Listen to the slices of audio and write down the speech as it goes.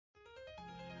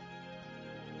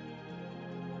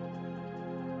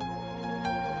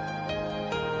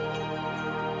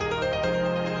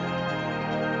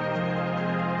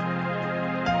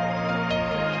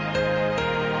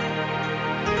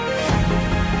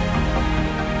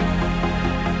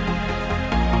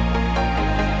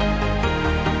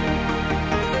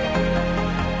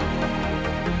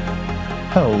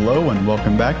Hello and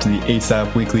welcome back to the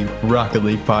ASAP Weekly Rocket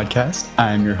League podcast.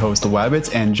 I am your host,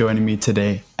 Wabbits, and joining me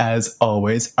today, as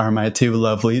always, are my two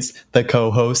lovelies, the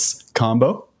co-hosts,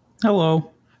 Combo. Hello.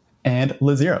 And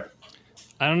Lazero.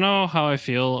 I don't know how I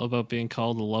feel about being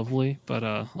called lovely, but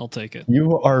I'll take it.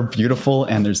 You are beautiful,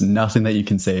 and there's nothing that you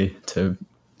can say to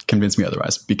convince me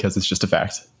otherwise, because it's just a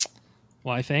fact.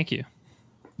 Why, thank you.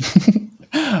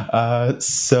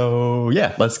 So,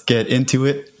 let's get into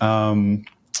it.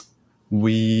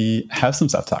 We have some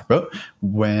stuff to talk about.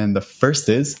 When the first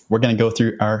is, we're going to go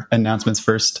through our announcements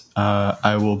first.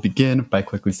 I will begin by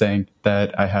quickly saying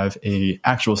that I have a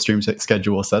actual stream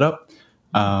schedule set up.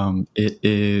 It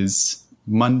is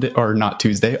Monday, or not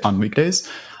Tuesday, on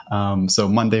weekdays. So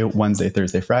Monday, Wednesday,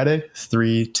 Thursday, Friday,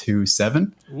 3 to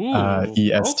 7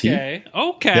 EST.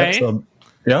 Okay.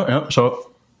 So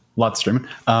lots of streaming.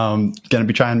 Gonna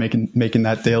be trying making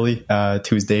that daily.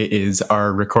 Tuesday is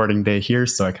our recording day here,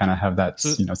 so I kind of have that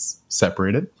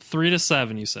separated. 3 to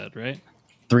 7, you said, right?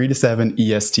 3 to 7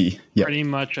 EST. Yeah, pretty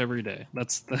much every day.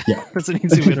 That's an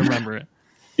easy way to remember it.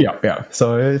 Yeah.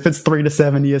 So if it's 3 to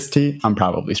 7 EST, I'm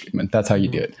probably streaming. That's how you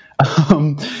do it.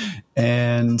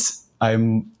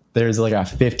 And there's like a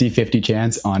 50-50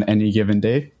 chance on any given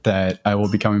day that I will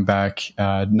be coming back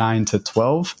 9 to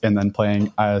 12 and then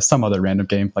playing some other random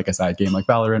game, like a side game like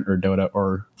Valorant or Dota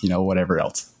or whatever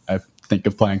else I think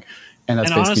of playing. And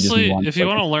that's basically honestly, just if you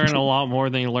want to learn a lot more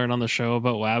than you learn on the show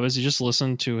about Wabbits, you just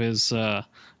listen to his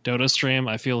Dota stream.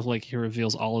 I feel like he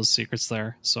reveals all his secrets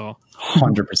there. So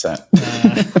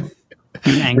 100%.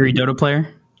 You an angry Dota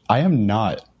player? I am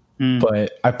not.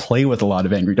 But I play with a lot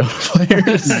of angry Dota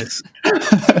players. Nice.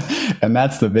 And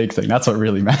that's the big thing. That's what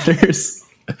really matters.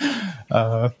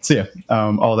 All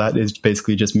that is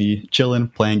basically just me chilling,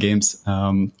 playing games.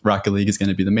 Rocket League is going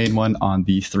to be the main one on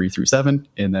the 3 through 7,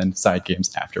 and then side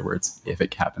games afterwards if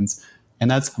it happens.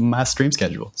 And that's my stream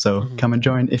schedule. So come and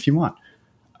join if you want.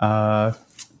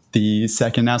 The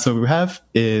second announcement we have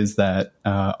is that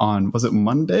on, was it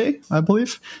Monday, I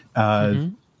believe?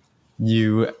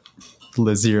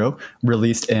 Lazero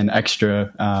released an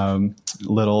extra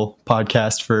little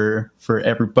podcast for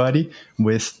everybody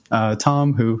with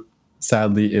Tom, who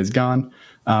sadly is gone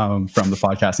from the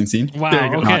podcasting scene. Wow.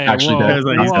 Not actually dead.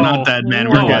 He's not dead, man.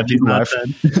 We're glad he's not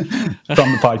dead.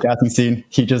 From the podcasting scene.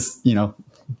 He just,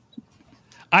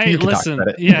 I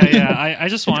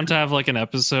just want to have like an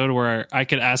episode where I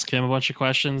could ask him a bunch of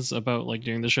questions about like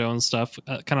doing the show and stuff,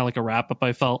 kind of like a wrap up.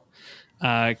 I felt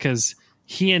because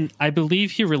I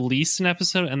believe he released an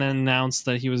episode and then announced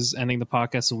that he was ending the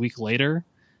podcast a week later.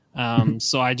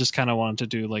 So I just kind of wanted to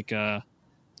do like a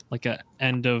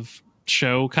end of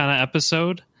show kind of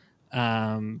episode.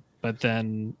 But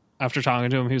then after talking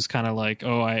to him, he was kind of like,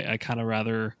 "Oh, I kind of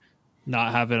rather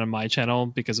not have it on my channel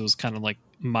because it was kind of like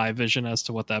my vision as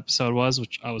to what the episode was,"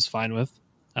 which I was fine with.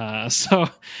 So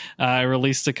I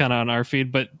released it kind of on our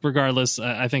feed, but regardless,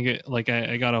 I think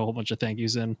I got a whole bunch of thank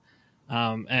yous in,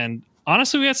 and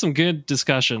honestly, we had some good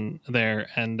discussion there,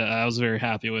 and I was very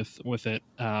happy with it.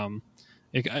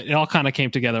 It all kind of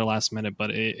came together last minute, but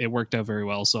it worked out very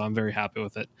well, so I'm very happy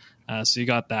with it. So you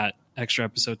got that extra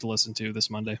episode to listen to this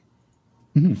Monday.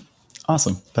 Mm-hmm.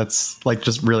 Awesome. That's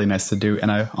just really nice to do,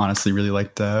 and I honestly really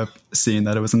liked seeing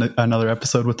that it was another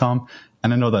episode with Tom.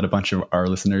 And I know that a bunch of our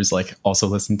listeners also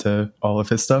listen to all of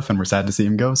his stuff, and we're sad to see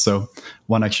him go. So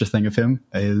one extra thing of him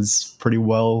is pretty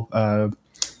well.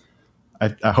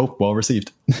 I hope well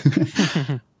received.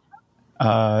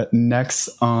 Next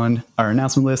on our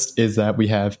announcement list is that we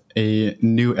have a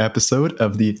new episode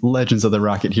of the Legends of the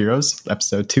Rocket Heroes,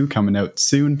 episode 2, coming out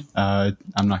soon. I'm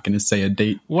not going to say a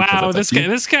date. Wow, this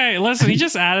guy, listen, he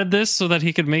just added this so that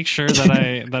he could make sure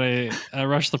that I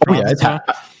rush the process.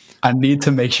 I need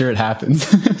to make sure it happens.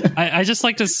 I just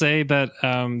like to say that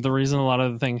the reason a lot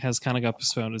of the thing has kind of got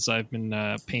postponed is I've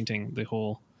been painting the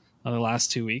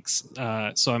last 2 weeks.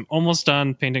 So I'm almost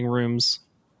done painting rooms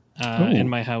in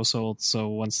my household. So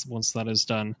once that is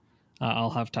done,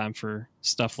 I'll have time for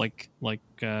stuff like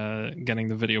getting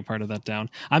the video part of that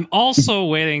down. I'm also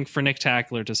waiting for Nick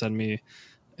Tackler to send me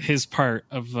his part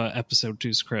of episode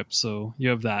 2 script. So you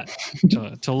have that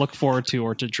to look forward to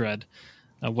or to dread.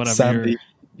 Whatever. Sadly,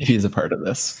 he's a part of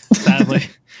this. Sadly.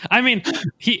 I mean,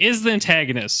 he is the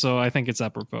antagonist, so I think it's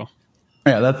apropos.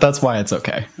 Yeah, that's why it's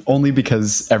okay. Only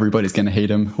because everybody's going to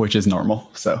hate him, which is normal.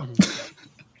 So,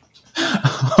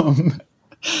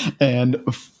 and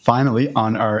finally,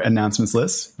 on our announcements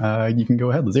list, you can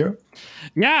go ahead, Lazero.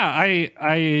 Yeah,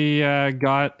 I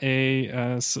got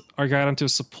onto a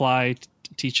supply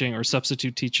teaching or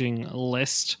substitute teaching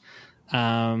list.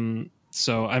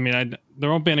 So I mean, there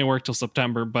won't be any work till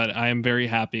September, but I am very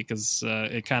happy because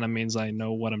it kind of means I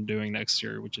know what I'm doing next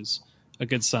year, which is a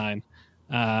good sign.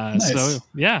 Nice. So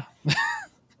yeah.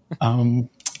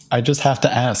 I just have to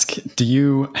ask, do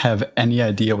you have any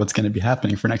idea what's going to be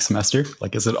happening for next semester?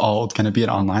 Like, is it all going to be an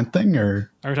online thing, or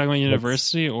are we talking about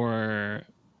university or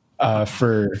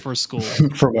for school?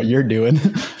 For what you're doing?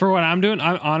 For what I'm doing,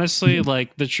 I'm honestly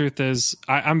like, the truth is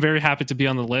I'm very happy to be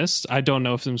on the list. I don't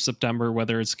know if in September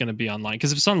whether it's going to be online,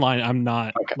 because if it's online, I'm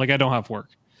not like, I don't have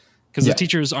work, because the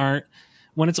teachers aren't,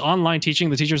 when it's online teaching,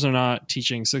 the teachers are not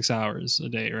teaching 6 hours a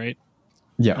day, right?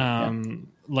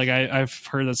 Like I've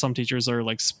heard that some teachers are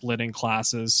like splitting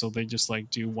classes, so they just like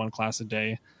do one class a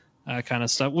day, kind of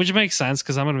stuff, which makes sense,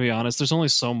 because I'm going to be honest, there's only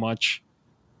so much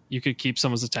you could keep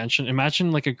someone's attention.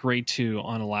 Imagine like a grade 2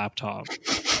 on a laptop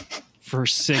for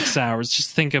 6 hours.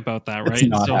 Just think about that, right? It's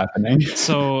not happening.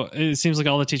 So it seems like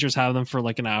all the teachers have them for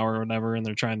like an hour or whatever, and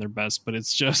they're trying their best, but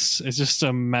it's just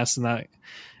a mess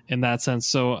in that sense.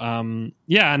 So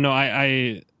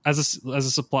I as a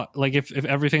supply, like if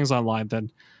everything's online,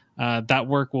 then that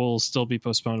work will still be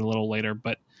postponed a little later.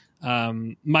 But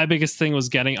my biggest thing was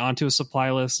getting onto a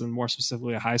supply list, and more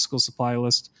specifically a high school supply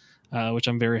list, which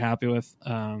I'm very happy with,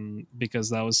 because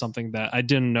that was something that I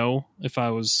didn't know if I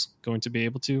was going to be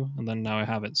able to, and then now I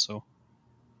have it. So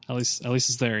at least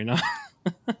it's there, you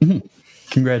know.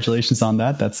 Congratulations on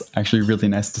that. That's actually really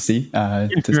nice to see.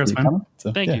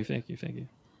 So, thank you.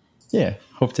 Yeah,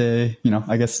 hope to,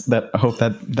 I guess hope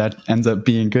that ends up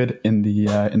being good in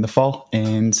the fall,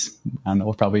 and I don't know,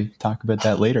 we'll probably talk about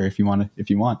that later if you want.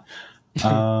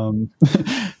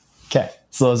 Okay,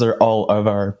 so those are all of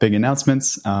our big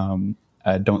announcements.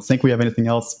 I don't think we have anything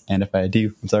else, and if I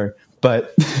do, I'm sorry.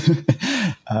 But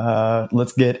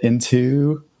let's get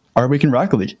into our week in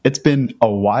Rocket League. It's been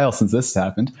a while since this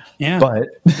happened, but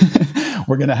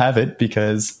we're gonna have it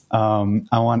because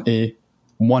I want a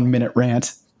 1-minute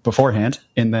rant beforehand,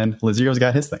 and then Laziero's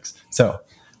got his things. So,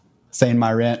 saying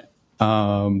my rant.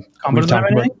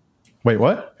 Wait,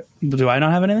 what? Do I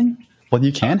not have anything? Well,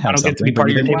 you can have. I don't get to be part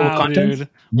of your table of contents. Dude.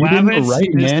 You didn't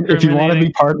write, man. If you want to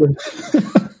be part of it.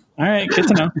 All right, good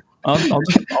to know.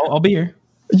 I'll be here.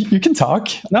 You can talk.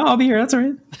 No, I'll be here. That's all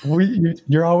right.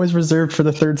 You're always reserved for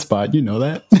the third spot. You know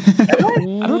that. I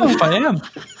don't know if I am.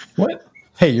 What?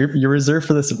 Hey, you're reserved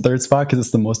for this third spot because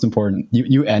it's the most important.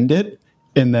 You end it,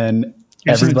 and then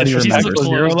everybody remembers.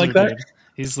 Laziro like that.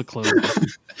 He's the closer.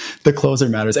 The closer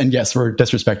matters, and yes, we're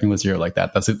disrespecting Laziro like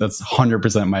that. That's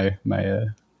 100%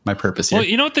 my purpose here. Well,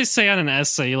 you know what they say on an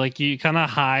essay, like you kind of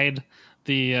hide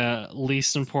the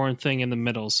least important thing in the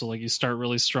middle. So like you start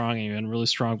really strong and you end really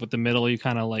strong, but the middle you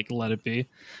kind of like let it be.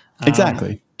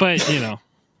 Exactly. But you know,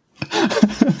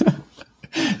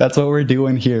 that's what we're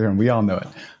doing here, and we all know it.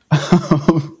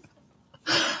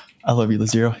 I love you,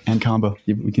 Laziro and Combo.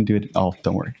 We can do it all.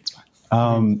 Don't worry, it's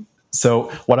fine. So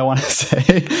what I want to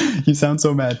say, you sound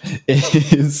so mad,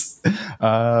 is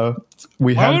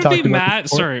we have talked about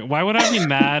Sorry, why would I be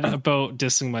mad about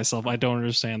dissing myself? I don't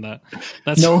understand that.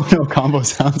 No, Combo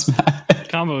sounds mad.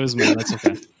 Combo is mad. That's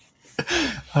okay.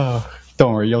 Oh,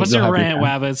 don't worry. What's your rant,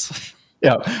 Wabbits?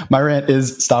 Yeah, my rant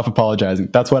is stop apologizing.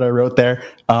 That's what I wrote there.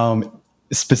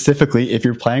 Specifically, if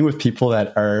you're playing with people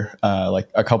that are like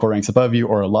a couple ranks above you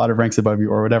or a lot of ranks above you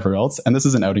or whatever else, and this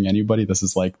isn't outing anybody, this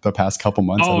is like the past couple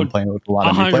months I've been playing with a lot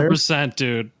of new players. 100%,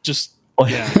 dude. Just,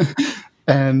 yeah.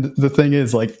 And the thing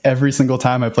is, like, every single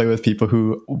time I play with people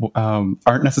who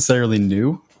aren't necessarily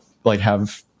new, like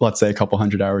have, let's say, a couple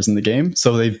 100 hours in the game,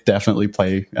 so they definitely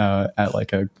play at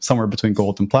like somewhere between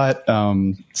gold and plat,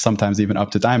 sometimes even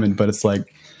up to diamond, but it's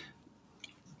like,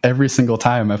 every single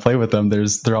time I play with them,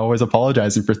 they're always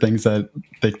apologizing for things that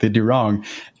they do wrong.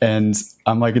 And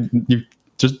I'm like, you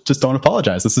just don't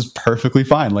apologize. This is perfectly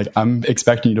fine. Like, I'm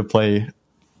expecting you to play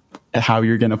how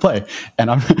you're going to play.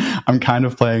 And I'm kind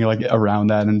of playing like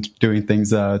around that and doing things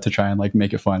to try and like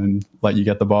make it fun and let you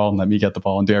get the ball and let me get the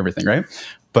ball and do everything. Right.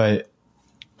 But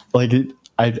like,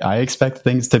 I expect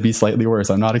things to be slightly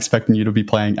worse. I'm not expecting you to be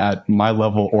playing at my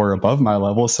level or above my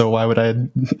level. So why would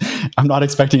I'm not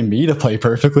expecting me to play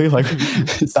perfectly. Like,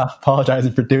 stop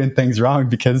apologizing for doing things wrong,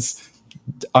 because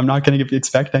I'm not going to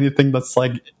expect anything that's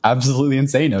like absolutely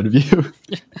insane out of you.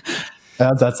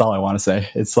 That's all I want to say.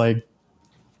 It's like,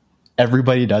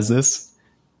 everybody does this,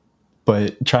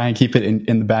 but try and keep it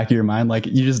in the back of your mind. Like,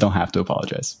 you just don't have to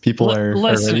apologize. People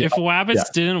listen. If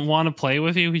Wabbits didn't want to play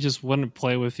with you, he just wouldn't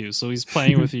play with you. So he's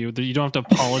playing with you. You don't have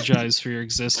to apologize for your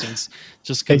existence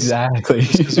just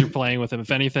because you're playing with him. If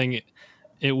anything,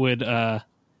 it would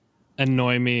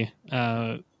annoy me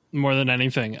more than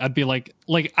anything. I'd be like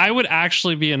I would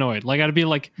actually be annoyed. Like I'd be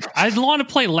like, I'd want to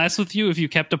play less with you if you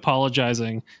kept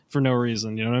apologizing for no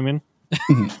reason. You know what I mean?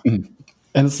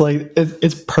 And it's like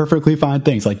it's perfectly fine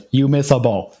things. Like you miss a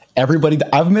ball. Everybody,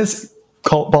 I've missed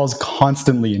balls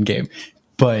constantly in game,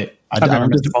 but I've never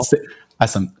missed a ball.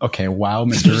 Okay, wow,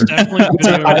 Mr.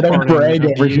 I don't brag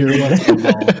over here.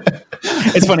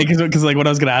 It's funny because like what I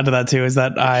was going to add to that too is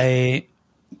that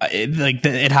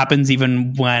it happens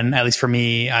even when, at least for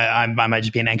me, I might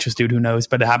just be an anxious dude, who knows,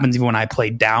 but it happens even when I play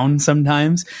down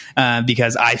sometimes,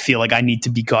 because I feel like I need to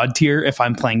be god tier if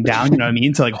I'm playing down, you know what I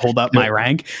mean, to like hold up my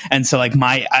rank. And so like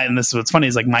and this is what's funny,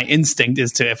 is like my instinct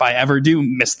is to, if I ever do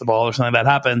miss the ball or something like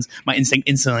that happens, my instinct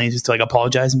instantly is just to like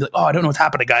apologize and be like, oh, I don't know what's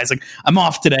happening, guys, like I'm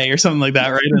off today or something like that,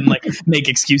 right? And like make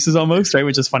excuses almost, right?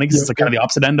 Which is funny because it's like kind of the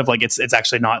opposite end of like it's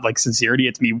actually not like sincerity,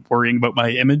 it's me worrying about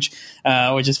my image,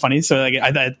 which is funny. So like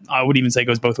I would even say it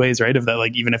goes both ways, right? Of that,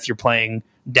 like even if you're playing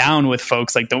down with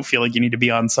folks, like don't feel like you need to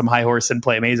be on some high horse and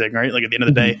play amazing, right? Like at the end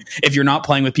of the day, if you're not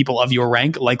playing with people of your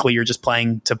rank, likely you're just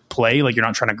playing to play, like you're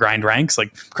not trying to grind ranks.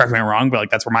 Like correct me if I'm wrong, but like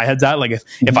that's where my head's at. Like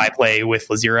if I play with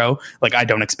Lazero, like I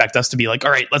don't expect us to be like,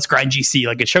 all right, let's grind GC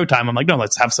like it's showtime. I'm like, no,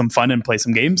 let's have some fun and play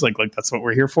some games. Like that's what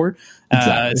we're here for.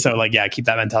 Exactly. So like, yeah, keep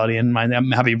that mentality in mind. I'm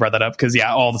happy you brought that up because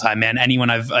yeah, all the time, man,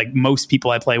 most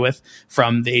people I play with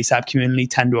from the ASAP community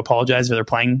tend to apologize if they're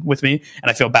playing with me.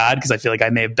 And I feel bad because I feel like I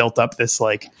may have built up this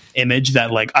like image that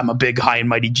like I'm a big high and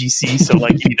mighty GC, so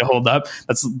like you need to hold up.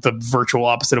 That's the virtual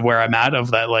opposite of where I'm at,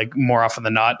 of that. Like more often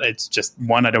than not, it's just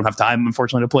one, I don't have time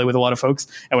unfortunately to play with a lot of folks,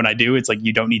 and when I do, it's like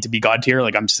you don't need to be god tier.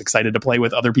 Like I'm just excited to play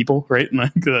with other people, right? And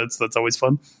like, that's always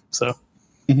fun. So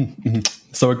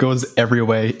so it goes every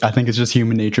way. I think it's just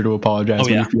human nature to apologize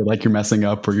when you feel like you're messing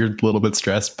up or you're a little bit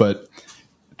stressed, but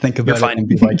think about it and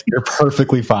be like, you're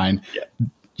perfectly fine.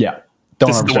 Yeah.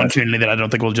 This is the one community that I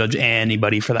don't think will judge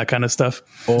anybody for that kind of stuff.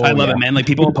 I love it, man. Like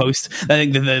people will post. I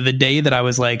think the day that I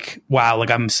was like, wow,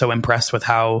 like I'm so impressed with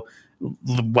how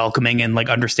welcoming and like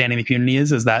understanding the community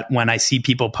is that when I see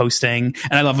people posting,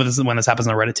 and I love when this happens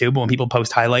on Reddit too, but when people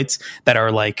post highlights that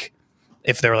are like,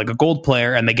 if they're like a gold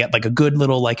player and they get like a good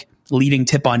little like leading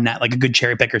tip on net, like a good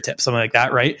cherry picker tip, something like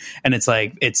that, right? And it's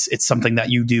like it's something that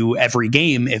you do every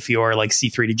game if you're like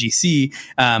C3 to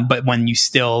GC. But when you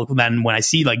still, then when I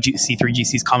see like C3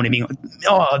 GC's commenting being like,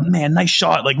 oh man, nice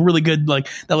shot, like really good, like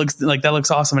that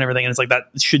looks awesome and everything, and it's like that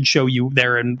should show you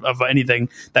there, and of anything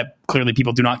that clearly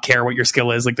people do not care what your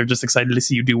skill is, like they're just excited to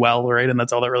see you do well, right? And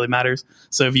that's all that really matters.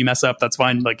 So if you mess up, that's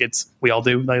fine. Like we all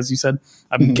do, as you said.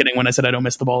 I'm kidding when I said I don't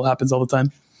miss the ball. It happens all the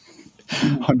time.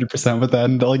 100% with that,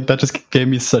 and like that just gave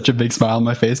me such a big smile on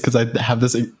my face because I have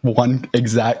this one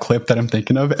exact clip that I'm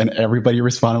thinking of, and everybody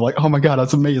responded like, "Oh my god,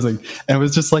 that's amazing!" And it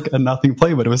was just like a nothing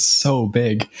play, but it was so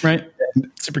big, right? And,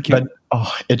 super cute.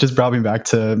 But it just brought me back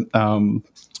to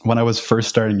when I was first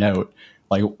starting out,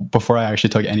 like before I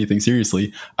actually took anything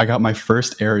seriously. I got my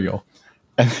first aerial.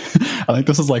 And I think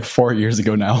this was like 4 years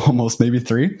ago now, almost maybe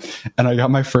 3. And I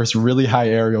got my first really high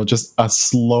aerial, just a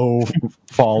slow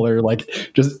faller,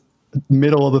 like just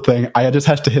middle of the thing. I just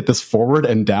had to hit this forward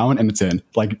and down and it's in.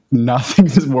 Like nothing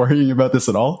is worrying about this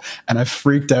at all. And I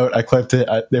freaked out. I clipped it.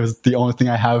 It was the only thing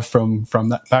I have from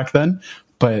that back then.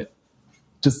 But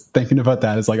just thinking about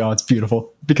that is like, oh, it's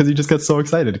beautiful because you just get so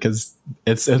excited because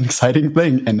it's an exciting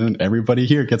thing. And then everybody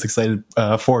here gets excited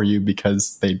for you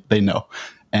because they know.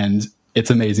 And it's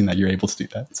amazing that you're able to do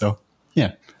that. So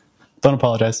yeah, don't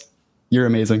apologize. You're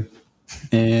amazing.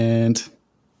 And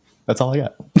that's all I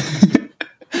got.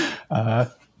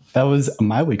 That was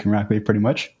my week in Rocket League pretty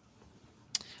much.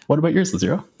 What about yours,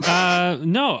 Lazero?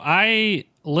 No,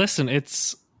 listen,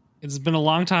 it's been a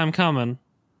long time coming.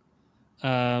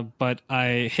 But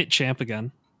I hit champ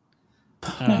again.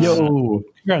 Yo,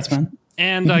 congrats, man.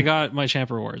 And I got my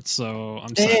champ rewards, so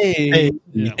I'm hey.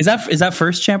 Yeah. Is that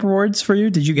first champ rewards for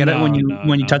you? Did you get it when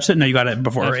you touched it? No, you got it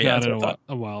before. I got it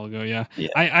a while ago. Yeah.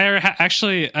 I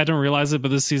actually I didn't realize it,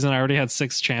 but this season I already had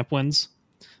 6 champ wins.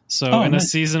 So a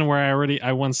season where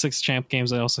I won 6 champ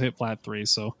games, I also hit plat 3.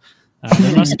 So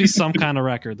there must be some kind of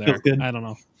record there. I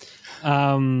don't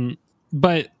know.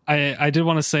 But I did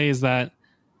want to say is that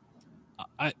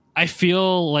I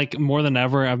feel like more than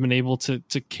ever I've been able to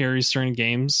carry certain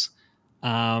games.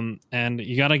 And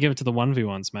you got to give it to the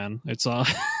 1v1s, man. It's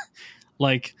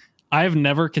like I've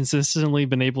never consistently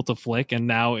been able to flick, and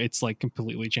now it's like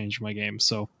completely changed my game.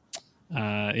 So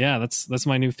that's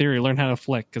my new theory. Learn how to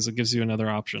flick because it gives you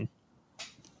another option.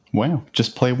 Wow,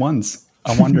 just play ones.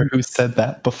 I wonder who said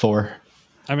that before.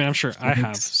 I mean, I'm sure I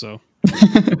have. So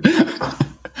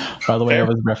by the way, I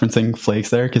was referencing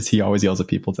Flakes there because he always yells at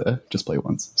people to just play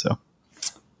ones. So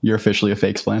you're officially a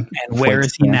Fakes plan. And where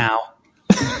is he now?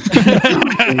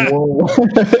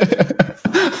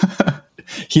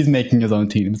 He's making his own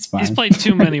team. It's fine. He's played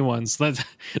too many ones. There's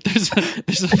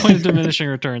a point of diminishing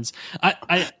returns.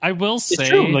 I will say, it's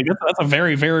true. Like that's a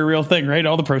very, very real thing, right?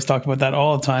 All the pros talk about that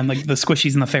all the time. Like the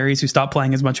squishies and the fairies who stop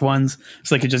playing as much ones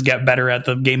so they could just get better at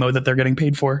the game mode that they're getting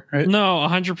paid for, right? No,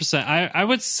 100%. I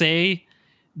would say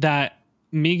that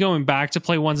me going back to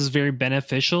play ones is very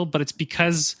beneficial, but it's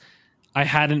because I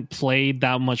hadn't played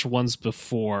that much ones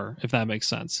before, if that makes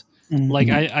sense. Mm-hmm. Like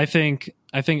I think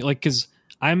like, because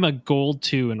I'm a gold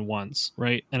 2 in ones,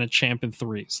 right? And a champ in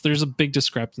 3s. There's a big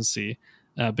discrepancy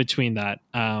between that.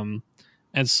 And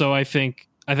so I think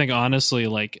honestly,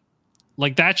 like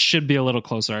that should be a little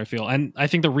closer, I feel. And I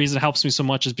think the reason it helps me so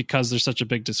much is because there's such a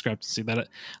big discrepancy that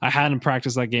I hadn't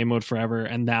practiced that game mode forever.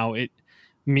 And now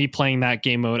me playing that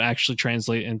game mode actually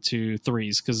translate into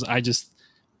 3s. Cause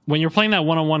when you're playing that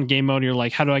one-on-one game mode, you're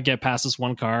like, how do I get past this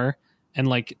one car? And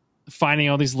like finding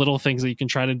all these little things that you can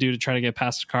try to do to try to get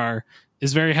past a car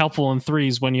is very helpful in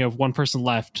 3s when you have one person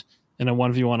left in a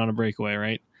 1v1 on a breakaway,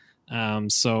 right?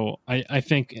 So I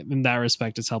think in that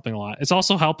respect, it's helping a lot. It's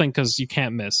also helping because you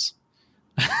can't miss.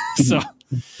 So,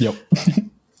 yep.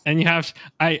 And you have,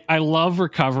 I love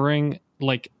recovering,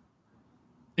 like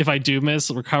if I do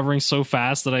miss, recovering so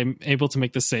fast that I'm able to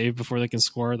make the save before they can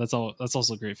score. That's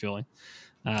also a great feeling.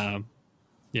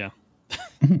 Yeah.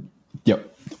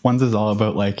 Yep. Ones is all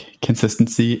about like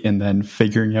consistency and then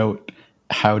figuring out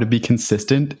how to be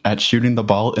consistent at shooting the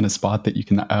ball in a spot that you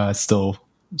can still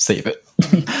save it.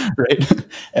 Right.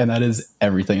 And that is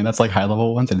everything. And that's like high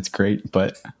level ones and it's great,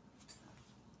 but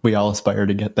we all aspire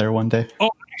to get there one day. Oh,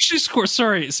 I actually scored.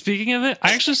 Sorry. Speaking of it,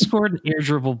 I actually scored an air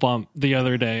dribble bump the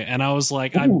other day and I was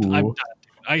like, I'm done.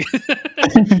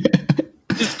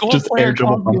 Just air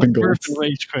dribble bumping goals.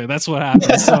 Rage quit. That's what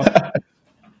happened. So,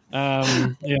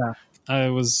 yeah, I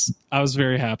was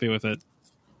very happy with it.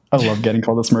 I love getting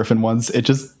called a Smurf in ones.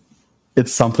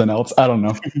 It's something else. I don't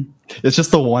know. It's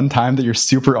just the one time that you're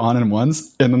super on in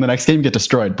ones, and then the next game you get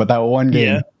destroyed. But that one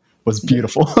game was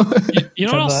beautiful. You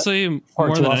know what I'll say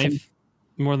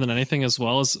more than anything as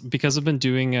well is because I've been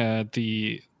doing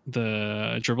the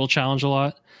dribble challenge a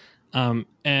lot.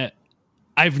 And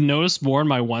I've noticed more in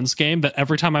my ones game that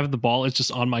every time I have the ball, it's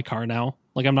just on my car now.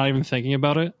 Like I'm not even thinking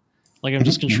about it. Like I'm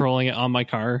just controlling it on my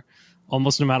car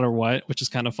almost no matter what, which is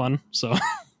kind of fun. So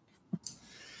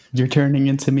you're turning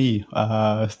into me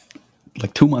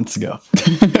like 2 months ago.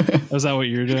 Was that what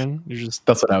you're doing?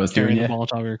 That's what I was doing. The ball on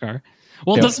top of your car.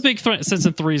 Well, that's a big sense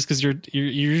in 3s because you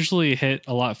usually hit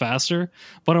a lot faster.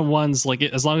 But in ones, like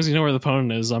as long as you know where the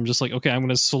opponent is, I'm just like, okay, I'm going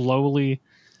to slowly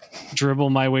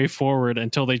dribble my way forward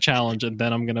until they challenge, and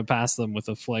then I'm going to pass them with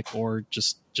a flick or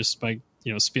just by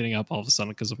speeding up all of a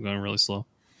sudden because I'm going really slow.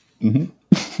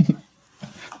 Mm-hmm.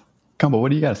 Combo, what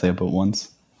do you got to say about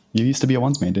ones? You used to be a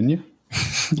ones man, didn't you?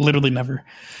 Literally never.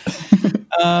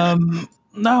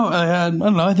 No, I don't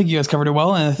know. I think you guys covered it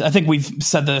well, and I think we've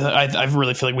said that. I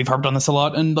really feel like we've harped on this a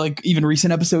lot, and like even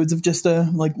recent episodes of just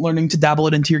like learning to dabble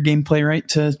it into your gameplay, right?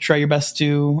 To try your best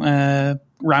to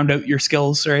round out your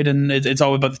skills, right? And it's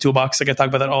all about the toolbox. Like I talk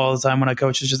about that all the time when I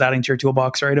coach. Is just adding to your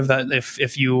toolbox, right? Of that,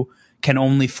 if you can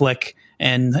only flick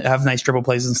and have nice dribble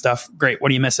plays and stuff, great. What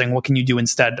are you missing? What can you do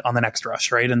instead on the next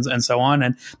rush, right? And so on.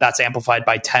 And that's amplified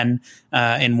by 10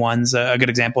 in ones. A good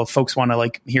example, if folks want to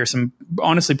like hear some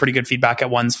honestly pretty good feedback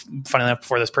at ones, funny enough,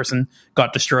 before this person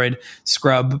got destroyed,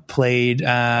 Scrub played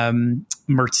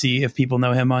Mertzy, if people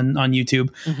know him on YouTube,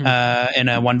 in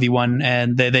a 1v1.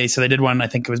 And they did one, I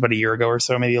think it was about a year ago or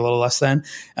so, maybe a little less than.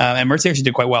 And Mertzy actually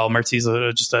did quite well. Mertzy's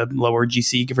just a lower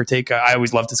GC, give or take. I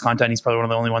always loved his content. He's probably one of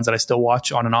the only ones that I still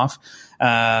watch on and off.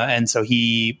 And so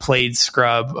he played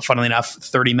Scrub, funnily enough,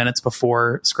 30 minutes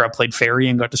before Scrub played Fairy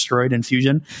and got destroyed in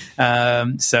Fusion.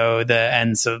 So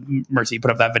Mertzy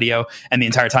put up that video, and the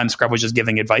entire time Scrub was just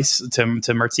giving advice to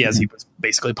Mertzy as he was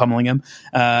basically pummeling him,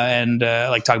 and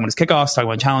like talking about his kickoffs, talking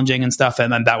about challenging and stuff.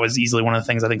 And then that was easily one of the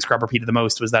things I think Scrub repeated the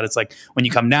most, was that it's like when you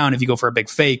come down, if you go for a big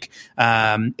fake,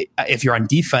 if you're on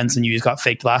defense and you just got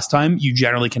faked last time, you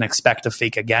generally can expect a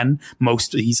fake again.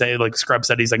 Scrub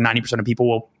said he's like 90% of people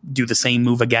will do the same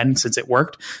move again since it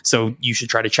worked. So you should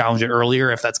try to challenge it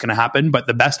earlier if that's going to happen. But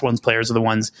the best ones players are the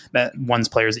ones that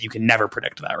you can never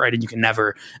predict that, right? And you can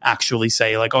never actually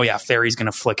say like, oh yeah, Fairy's going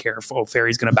to flick here. Oh,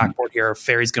 Fairy's going to backboard here.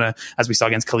 Fairy's going to, as we saw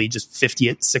against Khalid, just 50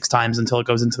 it 6 times until it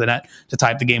goes into the net to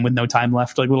tie up the game with no time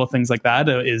left. Like little things like that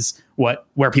is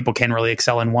where people can really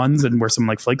excel in ones, and where someone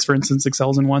like Flakes, for instance,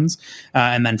 excels in ones.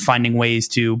 And then finding ways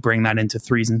to bring that into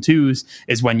 3s and 2s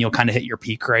is when you'll kind of hit your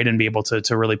peak, right? And be able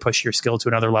to really push your skill to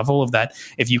another level of that.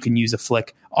 If you can use a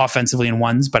flick offensively in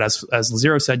ones, but as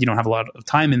Lazero said, you don't have a lot of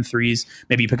time in 3s,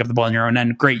 maybe you pick up the ball in your own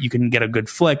end, great, you can get a good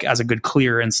flick as a good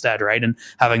clear instead, right? And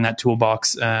having that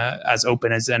toolbox as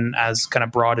open and as kind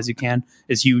of broad as you can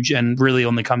is huge, and really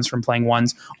only comes from playing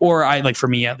ones. Or for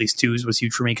me, at least 2s was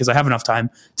huge for me, because I have enough time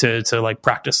to like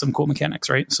practice some cool mechanics,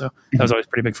 right? So that was always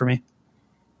pretty big for me.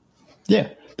 Yeah,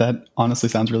 that honestly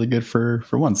sounds really good for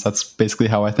ones. That's basically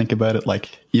how I think about it.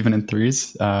 Like even in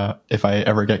 3s, if I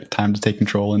ever get time to take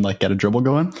control and like get a dribble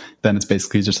going, then it's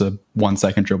basically just a 1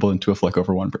 second dribble into a flick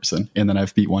over one person, and then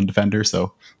I've beat one defender,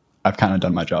 so I've kind of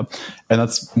done my job. And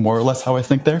that's more or less how I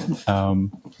think there,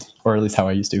 or at least how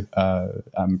I used to.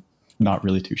 I'm not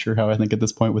really too sure how I think at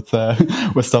this point with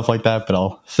stuff like that, but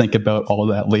I'll think about all of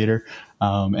that later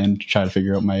and try to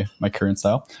figure out my current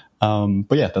style.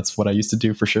 But yeah, that's what I used to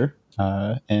do for sure.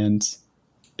 And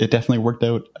it definitely worked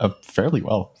out fairly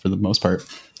well for the most part.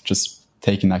 Just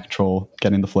taking that control,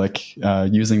 getting the flick,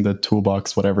 using the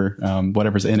toolbox,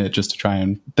 whatever's in it, just to try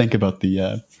and think about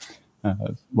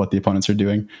what the opponents are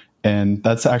doing. And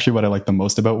that's actually what I like the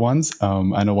most about ones.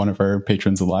 I know one of our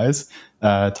patrons, Elias,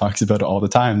 talks about it all the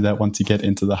time, that once you get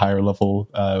into the higher level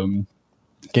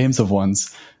games of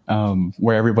ones,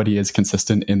 where everybody is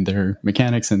consistent in their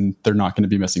mechanics and they're not going to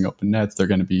be missing open nets, they're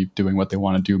going to be doing what they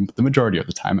want to do the majority of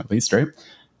the time, at least, right?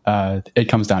 It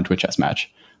comes down to a chess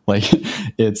match. Like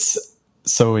it's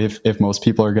so if most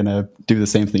people are going to do the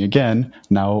same thing again,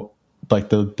 now like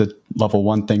the level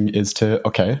 1 thing is to,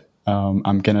 okay,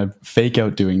 I'm going to fake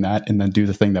out doing that and then do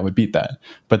the thing that would beat that.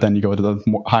 But then you go to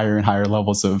the higher and higher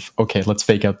levels of, okay, let's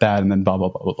fake out that and then blah, blah,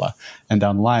 blah, blah, blah. And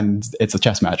down the line, it's a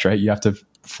chess match, right? You have to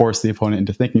force the opponent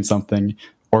into thinking something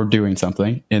or doing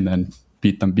something and then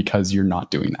beat them because you're not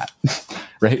doing that,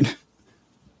 right?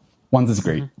 Ones is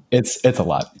great. It's a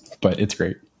lot, but it's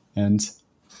great. And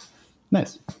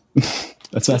nice.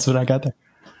 That's what I got there.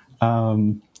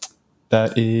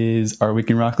 That is our Week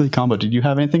in Rocket League combo. Did you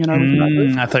have anything in our Week in Rocket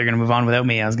League? I thought you were going to move on without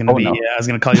me. I was going to I was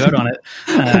going to call you out on it.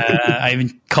 I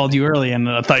even called you early, and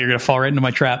I thought you were going to fall right into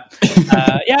my trap.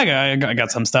 I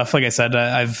got some stuff. Like I said,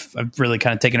 I've really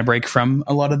kind of taken a break from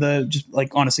a lot of the just like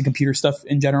honestly computer stuff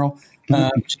in general.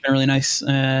 Which has been really nice.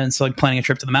 And so like planning a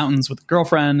trip to the mountains with a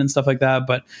girlfriend and stuff like that.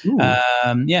 But so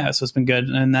it's been good.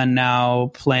 And then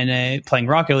now playing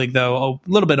Rocket League, though, a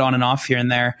little bit on and off here and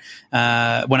there.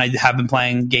 When I have been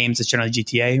playing games, it's generally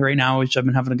GTA right now, which I've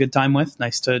been having a good time with.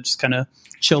 Nice to just kind of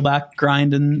chill back,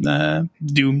 grind, and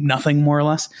do nothing more or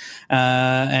less.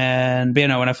 But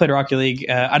when I played Rocket League,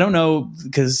 I don't know,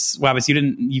 because Wabbits,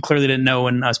 you clearly didn't know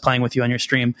when I was playing with you on your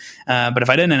stream. But if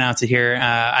I didn't announce it here,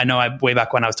 I know way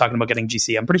back when I was talking about getting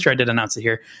GC, I'm pretty sure I did announce it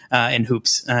here in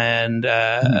Hoops. And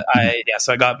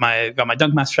so I got my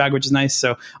Dunk Master tag, which is nice.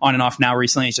 So on and off now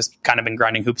recently, it's just kind of been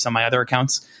grinding Hoops on my other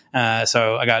accounts.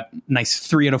 So I got nice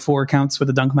 3 out of 4 accounts with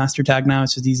the Dunk Master tag now.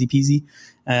 It's just easy peasy.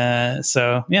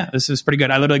 This is pretty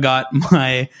good. I literally got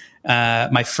my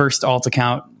first alt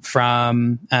account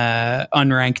from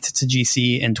unranked to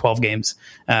GC in 12 games,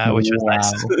 which was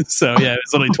nice. So yeah, it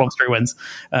was literally 12 straight wins,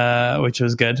 which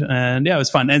was good. And yeah, it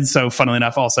was fun. And so funnily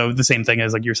enough, also the same thing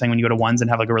as like you were saying, when you go to ones and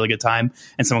have like a really good time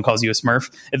and someone calls you a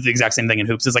Smurf, it's the exact same thing in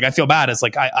Hoops. It's like, I feel bad. It's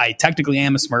like, I technically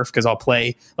am a Smurf because I'll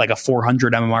play like a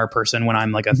 400 MMR person when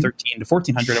I'm like a 13 to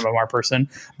 1400 MMR person,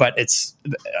 but it's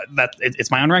my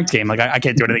unranked game. Like I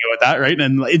can't do anything about that. Right.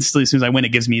 And instantly, as soon as I win, it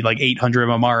gives me like 800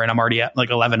 MMR and I'm already at like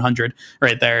 1100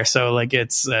 right there. So like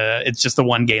it's just the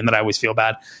one game that I always feel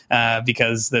bad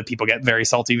because the people get very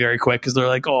salty very quick because they're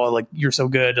like, oh, like you're so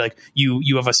good, like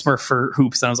you have a Smurf for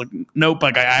Hoops. And I was like, nope,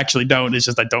 like I actually don't. It's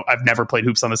just I've never played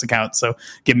Hoops on this account, so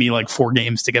give me like 4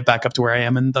 games to get back up to where I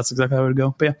am, and that's exactly how it would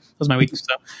go. But yeah, that was my week.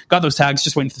 So got those tags,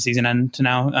 just waiting for the season end to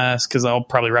now because I'll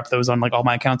probably rep those on like all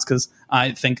my accounts because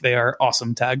I think they are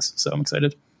awesome tags. So I'm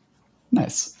excited.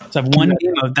 Nice. So I have one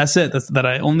game mode. That's it.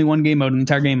 Only one game mode in the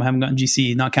entire game. I haven't gotten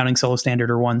GC, not counting solo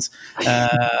standard or ones.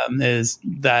 Is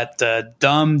that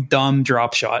dumb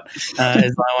drop shot? Is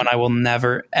that one I will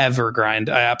never ever grind.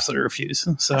 I absolutely refuse.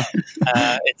 So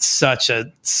it's such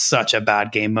a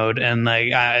bad game mode, and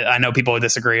like I know people would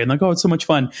disagree and like, oh, it's so much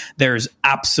fun. There's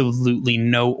absolutely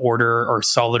no order or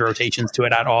solid rotations to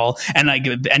it at all. And like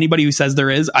anybody who says there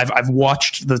is, I've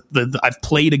watched I've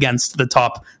played against the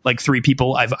top like 3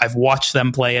 people. I've watched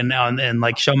them play in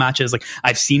like show matches. Like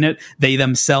I've seen it. They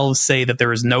themselves say that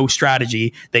there is no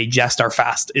strategy. They just are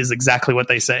fast is exactly what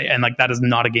they say. And like, that is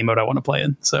not a game mode I want to play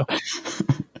in. So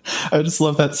I just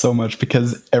love that so much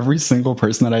because every single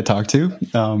person that I talk to,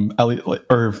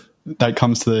 or that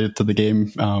comes to the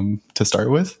game to start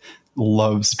with,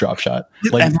 loves Drop Shot.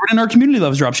 Like, everyone in our community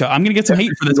loves Drop Shot. I'm gonna get some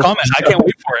hate for this comment. I can't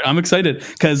wait for it. I'm excited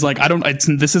because like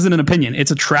this isn't an opinion.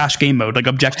 It's a trash game mode. Like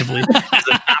objectively, it's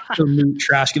an absolute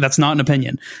trash. That's not an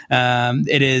opinion.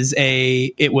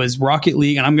 It was Rocket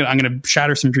League, and I'm gonna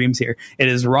shatter some dreams here. It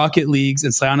is Rocket League's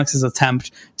and Psyonix's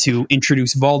attempt to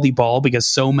introduce volleyball because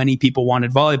so many people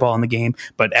wanted volleyball in the game,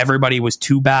 but everybody was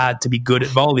too bad to be good at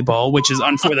volleyball, which is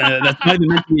unfortunate. That's not even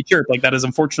meant to be a chirp. Like that is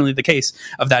unfortunately the case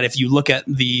of that. If you look at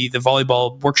the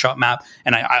volleyball workshop map,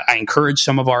 and I encourage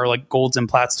some of our like golds and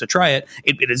plats to try it,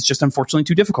 it is just unfortunately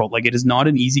too difficult. Like it is not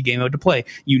an easy game mode to play.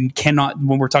 You cannot,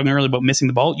 when we're talking earlier about missing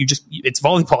the ball, it's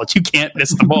volleyball. You can't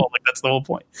miss the ball. Like that's the whole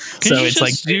point. Can you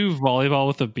just do volleyball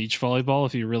with a beach volleyball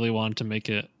if you really want to make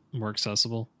it more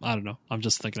accessible? I don't know. I'm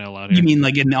just thinking out loud here. You mean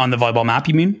like on the volleyball map,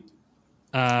 you mean?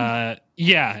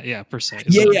 Yeah, per se.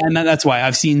 Yeah, and that's why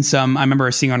I've seen some. I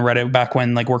remember seeing on Reddit back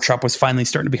when like Workshop was finally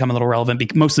starting to become a little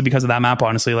relevant, mostly because of that map.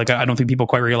 Honestly, like I don't think people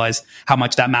quite realize how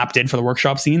much that map did for the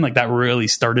Workshop scene. Like that really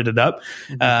started it up.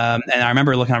 Mm-hmm. And I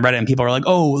remember looking on Reddit and people are like,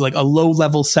 "Oh, like a low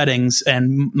level settings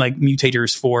and like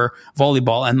mutators for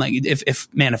volleyball." And like if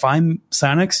I'm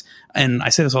Psyonix, and I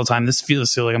say this all the time, this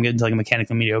feels like I'm getting to like a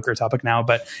mechanically mediocre topic now,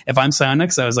 but if I'm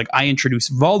Psyonix, I was like, I introduce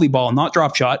volleyball, not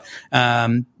Drop Shot,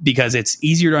 because it's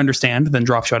easier to understand than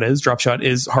Drop Shot is. Drop Shot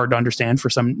is hard to understand for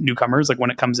some newcomers, like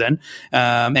when it comes in,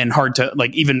 and hard to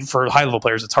like, even for high level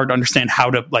players, it's hard to understand how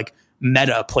to like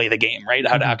meta play the game, right?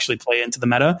 How to actually play into the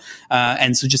meta.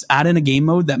 And so just add in a game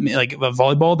mode that like a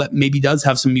volleyball that maybe does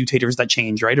have some mutators that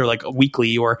change, right? Or like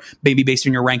weekly, or maybe based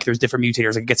on your rank, there's different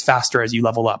mutators. Like it gets faster as you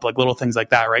level up, like little things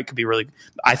like that, right? Could be really,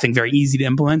 I think, very easy to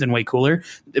implement and way cooler.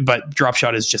 But Drop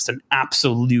Shot is just an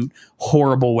absolute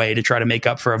horrible way to try to make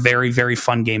up for a very, very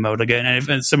fun game mode. Again,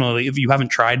 and similarly, if you haven't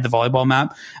tried the volleyball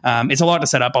map, it's a lot to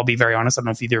set up. I'll be very honest. I don't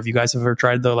know if either of you guys have ever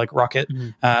tried the like rocket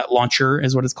launcher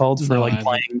is what it's called for like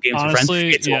playing games. Honestly,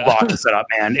 it's a lot to set up,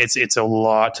 man. It's a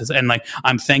lot to, and like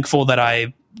I'm thankful that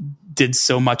I did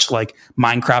so much like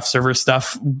Minecraft server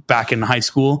stuff back in high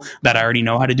school that I already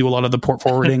know how to do a lot of the port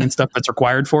forwarding and stuff that's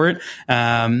required for it.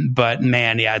 But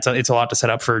man, yeah, it's a lot to set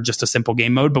up for just a simple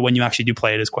game mode. But when you actually do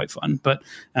play it, is quite fun. But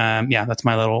yeah, that's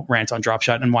my little rant on Drop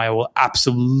Shot and why I will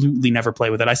absolutely never play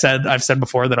with it. I've said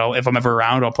before that if I'm ever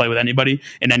around, I'll play with anybody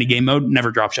in any game mode.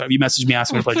 Never Drop Shot. If you message me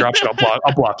asking me to play Drop Shot,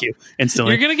 I'll block you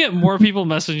instantly. You're gonna get more people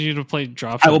messaging you to play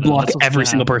Drop Shot. I will block every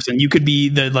single person. You could be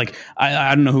the like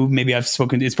I don't know who. Maybe I've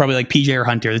spoken to. It's probably like PJ or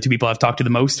Hunter, the two people I've talked to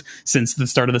the most since the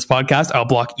start of this podcast. I'll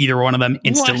block either one of them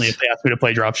instantly if they ask me to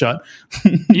play Drop Shot.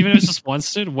 Even if it's just one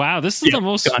dude? Wow, this is the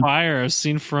most fire I've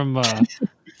seen from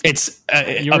it's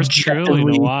yours truly in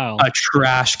a while. A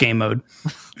trash game mode.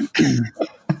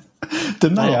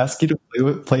 Didn't I ask you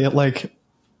to play it like,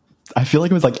 I feel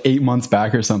like it was like 8 months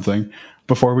back or something,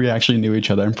 before we actually knew each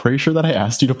other? I'm pretty sure that I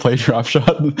asked you to play Drop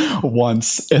Shot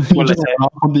once, and you just went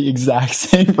off on the exact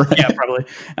same rank. Yeah, probably.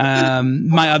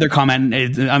 My other comment,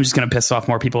 I'm just going to piss off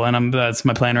more people, and that's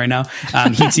my plan right now.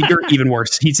 Heatseeker, even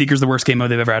worse. Heatseeker's the worst game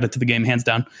mode they've ever added to the game, hands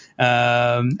down.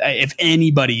 If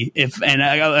anybody,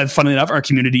 funnily enough, our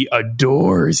community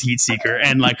adores Heatseeker,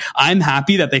 and like I'm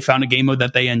happy that they found a game mode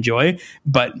that they enjoy,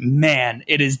 but man,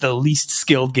 it is the least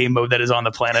skilled game mode that is on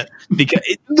the planet, because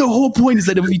the whole point is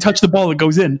that if you touch the ball, it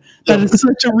goes in. That is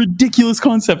such a ridiculous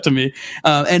concept to me.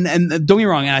 And don't get me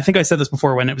wrong, and I think I said this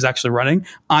before when it was actually running,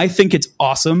 I think it's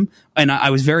awesome, and I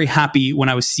was very happy when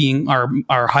I was seeing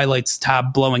our highlights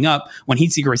tab blowing up when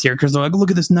Heatseeker was here, because they're like,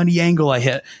 look at this nutty angle I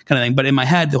hit, kind of thing. But in my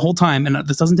head the whole time, and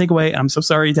this doesn't take away, and I'm so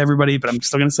sorry to everybody, but I'm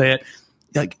still going to say it,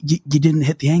 like you didn't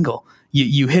hit the angle.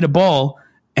 You hit a ball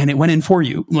and it went in for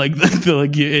you.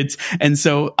 And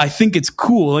so I think it's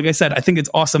cool. Like I said, I think it's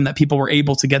awesome that people were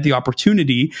able to get the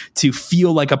opportunity to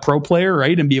feel like a pro player,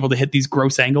 right? And be able to hit these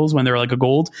gross angles when they're like a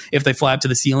gold, if they fly up to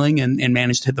the ceiling and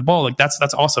manage to hit the ball. Like that's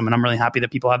awesome. And I'm really happy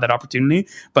that people had that opportunity,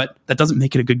 but that doesn't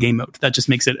make it a good game mode. That just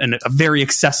makes it a very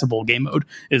accessible game mode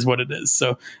is what it is.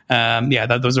 So yeah,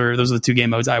 those are the two game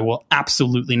modes I will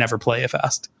absolutely never play if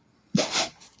asked.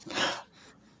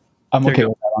 I'm okay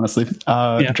with that, honestly.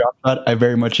 Drop Shot, I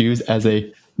very much use as a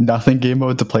nothing game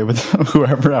mode to play with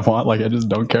whoever I want. Like, I just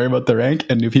don't care about the rank,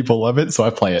 and new people love it, so I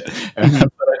play it. And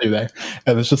that's what I do there.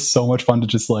 And it's just so much fun to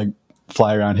just like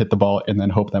fly around, hit the ball, and then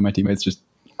hope that my teammates just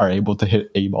are able to hit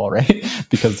a ball, right?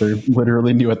 Because they're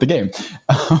literally new at the game.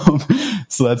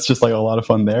 So that's just like a lot of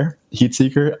fun there.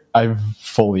 Heatseeker, I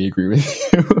fully agree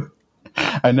with you.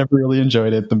 I never really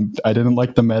enjoyed it. I didn't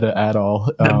like the meta at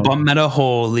all. The bump meta,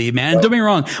 holy man! Don't get me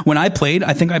wrong. When I played,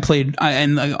 I think I played,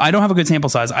 and I don't have a good sample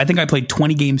size. I think I played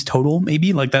 20 games total,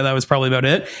 maybe like that. That was probably about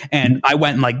it. And I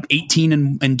went like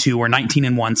 18 and 2 or 19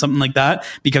 and 1, something like that,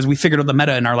 because we figured out the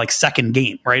meta in our like second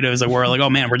game. Right? It was like we're like, oh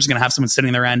man, we're just gonna have someone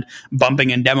sitting there and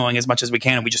bumping and demoing as much as we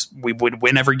can, and we would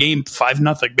win every game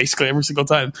 5-0 basically every single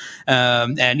time.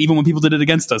 And even when people did it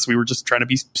against us, we were just trying to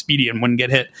be speedy and wouldn't get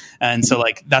hit. And so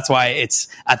like that's why it's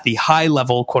at the high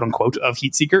level, quote unquote, of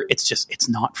Heatseeker. It's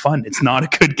not fun. It's not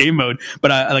a good game mode.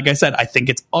 But like I said, I think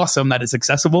it's awesome that it's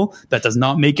accessible. That does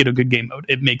not make it a good game mode.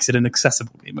 It makes it an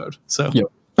accessible game mode. So yep.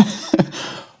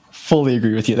 Fully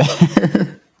agree with you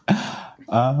there.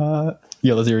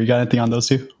 Lazir, you got anything on those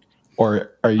two?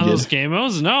 Or are you those game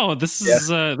modes? No, this is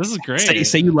great.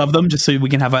 Say you love them, just so we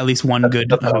can have at least one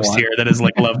good host here that is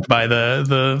like loved by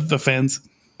the fans.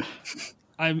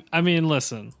 I mean,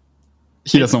 listen.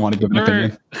 He doesn't want to give an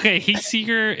opinion. Okay,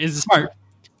 Heatseeker is smart.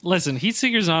 Listen,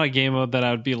 Heatseeker is not a game mode that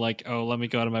I would be like, oh, let me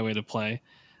go out of my way to play.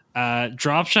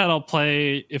 Drop Shot I'll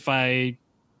play if I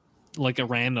like a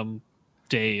random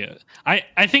day.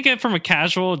 I think from a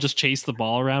casual just chase the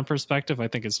ball around perspective, I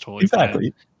think it's totally fine.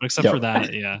 But except for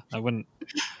that, yeah, I wouldn't.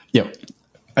 Yep.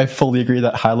 I fully agree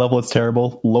that high level it's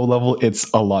terrible. Low level it's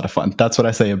a lot of fun. That's what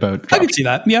I say about Drop. I can see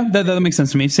that. Yeah, that makes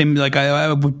sense to me. Same like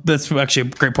that's actually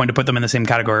a great point to put them in the same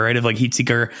category, right? Of like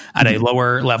Heatseeker at a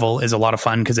lower level is a lot of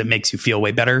fun because it makes you feel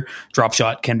way better. Drop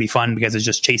Shot can be fun because it's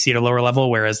just chasey at a lower level,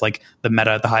 whereas like the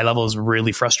meta at the high level is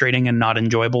really frustrating and not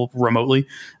enjoyable remotely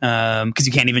because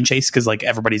you can't even chase because like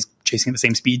everybody's chasing at the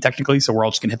same speed technically, so we're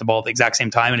all just gonna hit the ball at the exact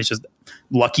same time, and it's just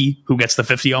lucky who gets the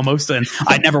 50 almost. And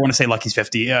I never want to say lucky's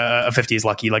 50. A 50 is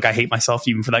lucky. Like I hate myself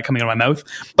even for that coming out of my mouth,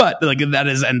 but like that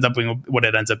ends up being what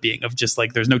it ends up being of just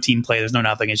like there's no team play, there's no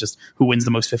nothing. It's just who wins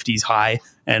the most 50s high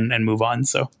and move on.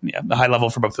 So yeah, the high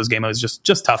level for both those game modes is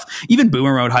just tough. Even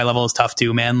Boomer Mode high level is tough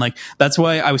too, man. Like that's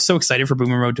why I was so excited for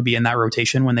Boomer Mode to be in that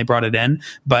rotation when they brought it in.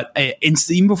 But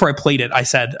even before I played it, I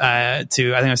said I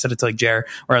think I said it to like Jer,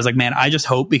 where I was like, man, I just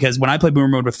hope, because when I play Boomer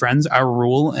Mode with friends, our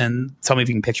rule, and tell me if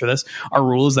you can picture this, our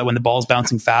rule is that when the ball's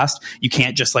bouncing fast, you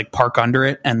can't just like park under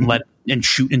it and let and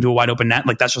shoot into a wide open net.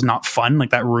 Like that's just not fun.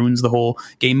 Like that ruins the whole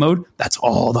game mode. That's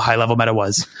all the high level meta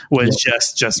was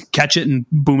just catch it and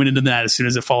boom it into the net as soon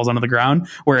as it falls onto the ground.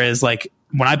 Whereas like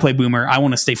when I play Boomer, I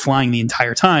want to stay flying the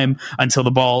entire time until the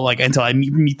ball, like until I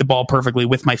meet the ball perfectly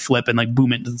with my flip and like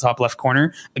boom it into the top left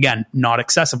corner. Again, not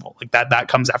accessible. Like that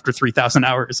comes after 3,000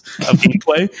 hours of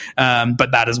gameplay.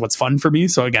 But that is what's fun for me.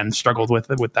 So again, struggled with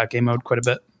that game mode quite a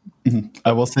bit. Mm-hmm.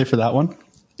 I will say for that one,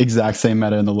 exact same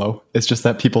meta in the low. It's just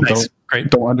that people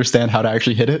don't understand how to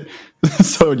actually hit it,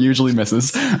 so it usually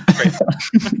misses.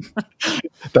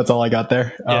 That's all I got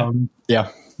there.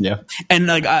 Yeah. And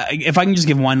like, if I can just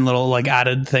give one little like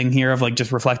added thing here of like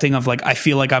just reflecting of like, I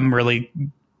feel like I'm really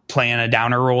playing a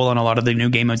downer role on a lot of the new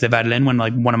game modes they've added in, when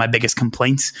like one of my biggest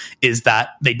complaints is that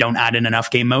they don't add in enough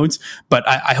game modes. But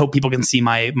I hope people can see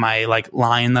my like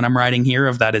line that I'm writing here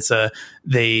of that it's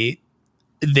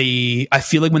I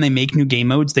feel like when they make new game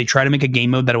modes, they try to make a game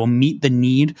mode that will meet the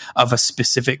need of a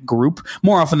specific group.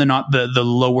 More often than not, the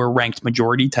lower ranked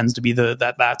majority tends to be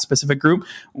that specific group,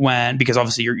 because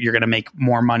obviously you're going to make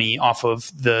more money off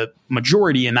of the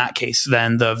majority in that case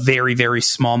than the very, very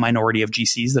small minority of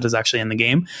GCs that is actually in the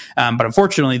game. But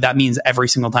unfortunately, that means every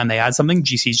single time they add something,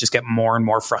 GCs just get more and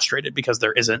more frustrated because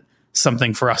there isn't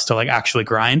something for us to like actually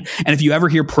grind. And if you ever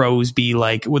hear pros be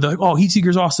like, oh,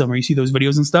 Heatseeker's awesome, or you see those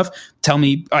videos and stuff, tell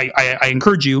me, I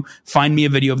encourage you, find me a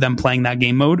video of them playing that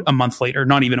game mode a month later,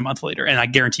 not even a month later, and I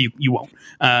guarantee you won't,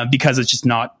 because it's just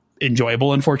not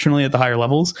enjoyable, unfortunately, at the higher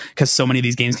levels, because so many of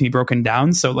these games can be broken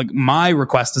down. So like my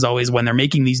request is always, when they're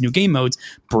making these new game modes,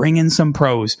 bring in some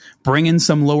pros, bring in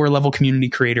some lower level community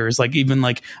creators. Like even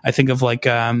like I think of like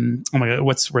oh my god,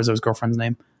 where's Rizzo's girlfriend's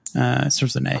name? Starts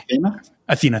with an A.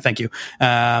 Athena, thank you.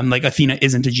 Like Athena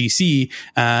isn't a GC,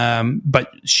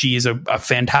 but she is a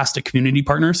fantastic community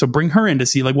partner. So bring her in to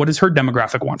see like what does her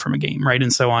demographic want from a game, right,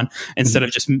 and so on. Instead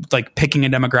of just like picking a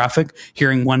demographic,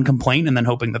 hearing one complaint, and then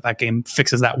hoping that game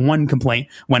fixes that one complaint.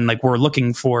 When like we're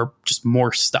looking for just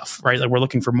more stuff, right? Like we're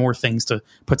looking for more things to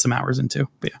put some hours into.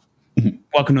 But yeah,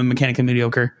 welcome to Mechanically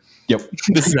Mediocre. Yep,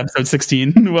 this is episode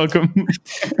 16. Welcome.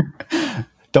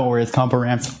 Don't worry, it's compo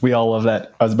ramps. We all love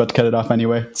that. I was about to cut it off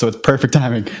anyway, so it's perfect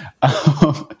timing.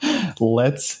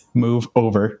 Let's move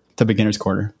over to Beginner's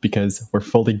Corner, because we're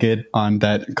fully good on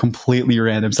that completely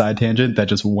random side tangent that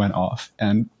just went off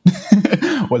and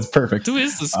was perfect. Who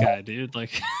is this guy, dude?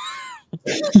 Like,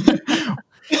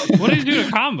 what did you do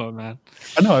to Combo, man?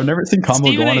 I know, I've never seen Combo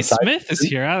Stephen go on A. a side Smith is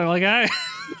here.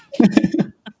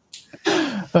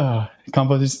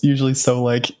 Compo is usually so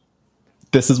like,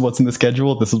 this is what's in the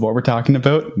schedule. This is what we're talking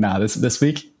about. Nah, this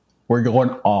week we're going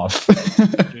off.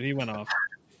 Dude, he went off.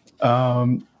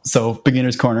 So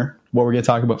beginner's corner. What we're going to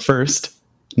talk about first,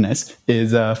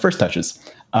 is first touches.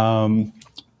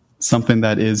 Something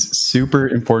that is super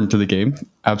important to the game.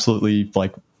 Absolutely,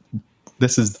 like,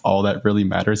 this is all that really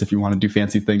matters if you want to do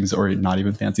fancy things, or not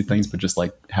even fancy things, but just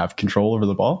like have control over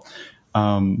the ball.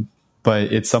 But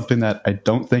it's something that I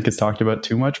don't think is talked about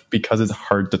too much because it's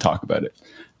hard to talk about it.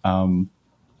 And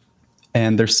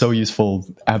they're so useful,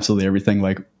 absolutely everything,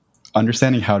 like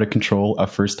understanding how to control a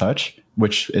first touch,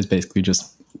 which is basically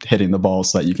just hitting the ball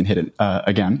so that you can hit it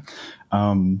again.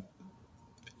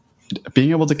 Being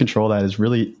able to control that is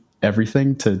really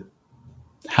everything to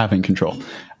having control.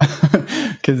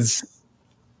 Because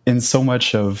in so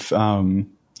much of,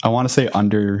 I want to say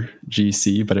under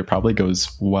GC, but it probably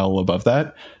goes well above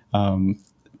that.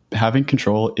 Having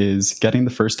control is getting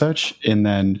the first touch and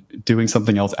then doing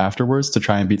something else afterwards to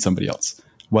try and beat somebody else.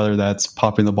 Whether that's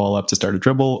popping the ball up to start a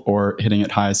dribble or hitting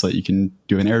it high so that you can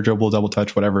do an air dribble, double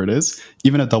touch, whatever it is.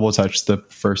 Even a double touch, the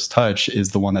first touch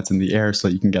is the one that's in the air so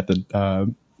that you can get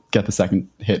the second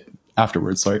hit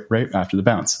afterwards, so right after the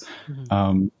bounce.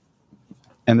 Mm-hmm.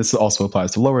 And this also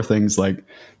applies to lower things, like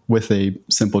with a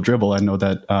simple dribble. I know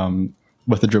that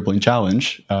with the dribbling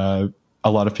challenge, a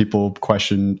lot of people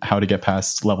question how to get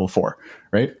past level 4,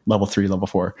 right? Level 3, level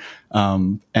 4.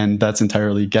 And that's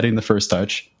entirely getting the first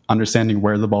touch, understanding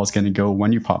where the ball is going to go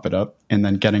when you pop it up, and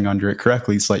then getting under it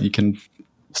correctly so that you can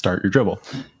start your dribble.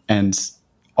 And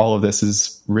all of this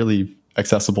is really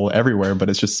accessible everywhere, but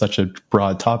it's just such a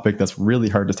broad topic that's really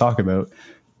hard to talk about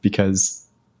because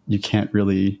you can't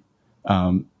really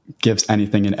give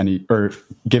anything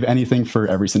give anything for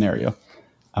every scenario.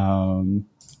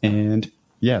 And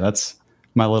yeah, that's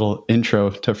my little intro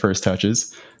to first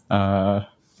touches. I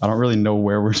don't really know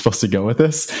where we're supposed to go with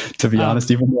this, to be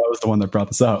honest, even though I was the one that brought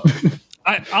this up.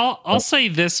 I'll say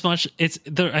this much. I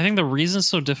think the reason it's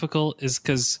so difficult is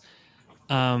because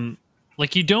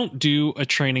like you don't do a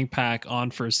training pack on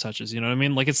first touches. You know what I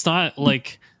mean? Like it's not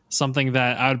like something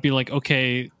that I would be like,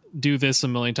 okay, do this a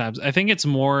million times. I think it's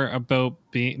more about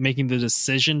making the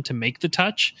decision to make the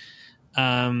touch,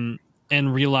 and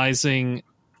realizing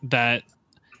that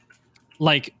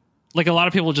like a lot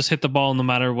of people just hit the ball no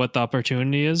matter what the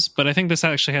opportunity is. But I think this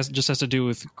actually has to do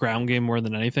with ground game more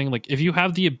than anything. Like if you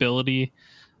have the ability,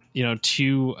 you know,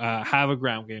 to have a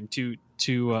ground game, to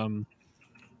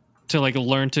like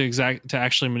learn to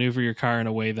actually maneuver your car in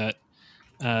a way that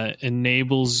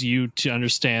enables you to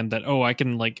understand that, oh, I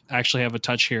can like actually have a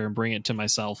touch here and bring it to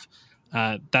myself.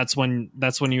 That's when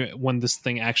this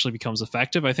thing actually becomes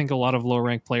effective. I think a lot of low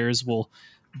rank players will,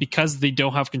 because they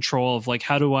don't have control of like,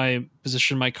 how do I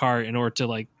position my car in order to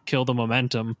like kill the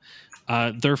momentum,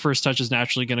 their first touch is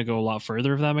naturally going to go a lot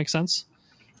further, if that makes sense.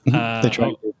 They try to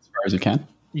go as far as you can.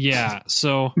 Yeah.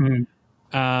 So,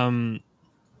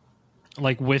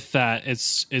 like with that,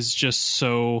 it's just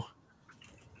so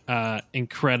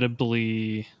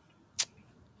incredibly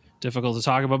difficult to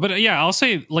talk about. But yeah, I'll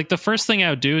say like the first thing I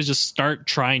would do is just start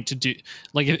trying to do,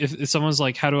 like if someone's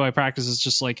like, how do I practice? It's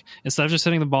just like, instead of just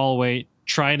hitting the ball away,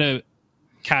 try to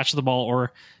catch the ball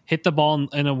or hit the ball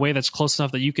in a way that's close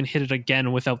enough that you can hit it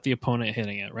again without the opponent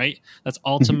hitting it, right? That's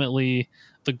ultimately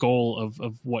the goal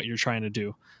of what you're trying to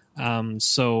do.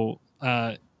 So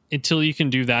until you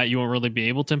can do that, you won't really be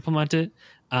able to implement it.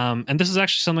 And this is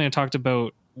actually something I talked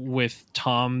about with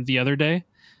Tom the other day.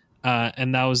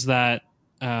 And that was that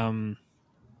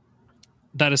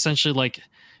essentially, like,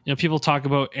 you know, people talk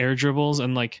about air dribbles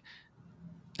and like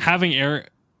having air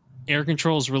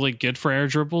control is really good for air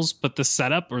dribbles, but the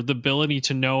setup or the ability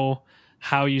to know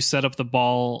how you set up the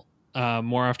ball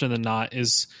more often than not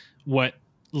is what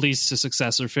leads to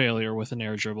success or failure with an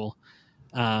air dribble.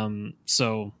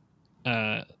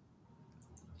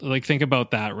 Like think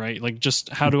about that, right? Like just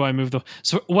how do I move I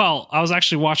was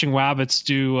actually watching Wabbits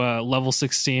do level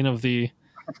 16 of the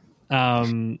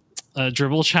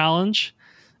dribble challenge,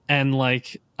 and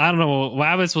like I don't know,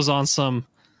 Wabbits was on some,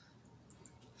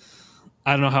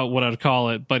 I don't know what I'd call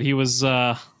it, but he was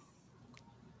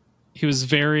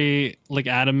very like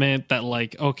adamant that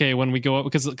like, okay, when we go up,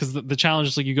 because the challenge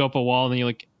is like you go up a wall and then you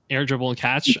like air dribble and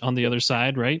catch on the other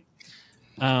side, right?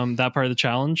 That part of the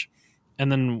challenge. And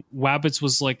then Wabbits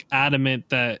was like adamant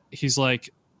that he's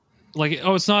like,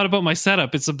 oh, it's not about my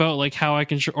setup. It's about like how I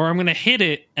can, or I'm going to hit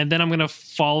it and then I'm going to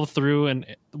follow through and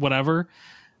whatever.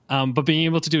 But being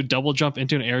able to do a double jump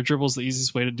into an air dribble is the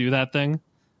easiest way to do that thing.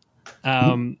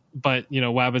 But you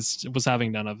know, Wabbits was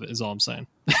having none of it is all I'm saying.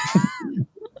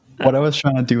 What I was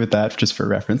trying to do with that, just for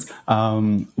reference,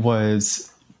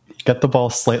 was get the ball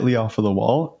slightly off of the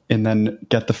wall and then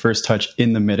get the first touch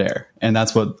in the midair. And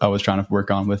that's what I was trying to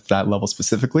work on with that level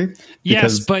specifically.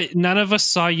 Yes, but none of us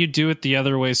saw you do it the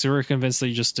other way, so we were convinced that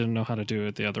you just didn't know how to do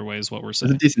it the other way is what we're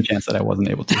saying. There's a decent chance that I wasn't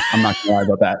able to. I'm not going to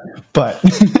lie about that.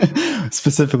 But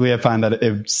specifically, I find that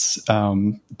it's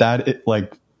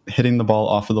like hitting the ball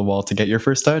off of the wall to get your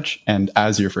first touch and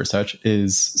as your first touch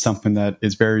is something that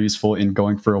is very useful in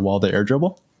going for a wall to air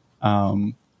dribble.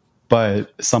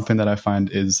 But something that I find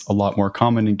is a lot more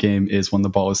common in game is when the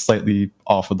ball is slightly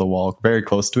off of the wall, very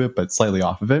close to it, but slightly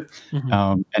off of it.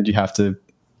 Mm-hmm. And you have to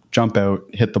jump out,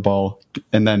 hit the ball,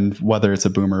 and then whether it's a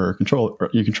boomer or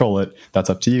you control it, that's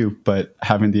up to you. But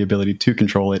having the ability to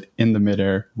control it in the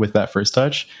midair with that first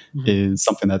touch is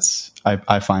something that's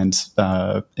I find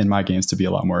in my games to be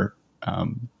a lot more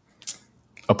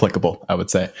applicable, I would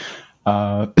say.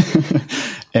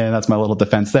 And that's my little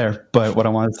defense there. But what I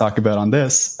wanted to talk about on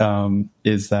this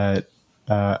is that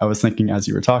I was thinking as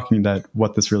you were talking that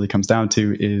what this really comes down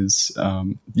to is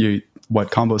what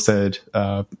Combo said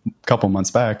a couple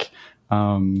months back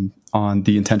on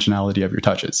the intentionality of your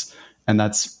touches. And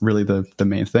that's really the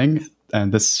main thing.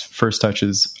 And this first touch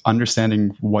is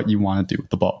understanding what you want to do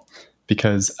with the ball.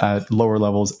 Because at lower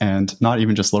levels, and not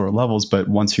even just lower levels, but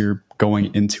once you're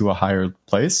going into a higher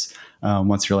place,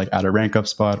 once you're like at a rank up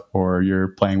spot or you're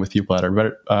playing with people at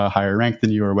a higher rank than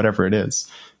you or whatever it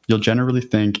is, you'll generally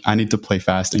think I need to play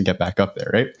fast and get back up there,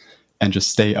 right? And just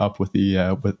stay up with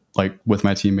the with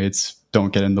my teammates.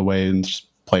 Don't get in the way and just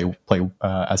play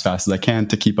as fast as I can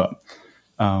to keep up.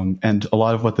 And a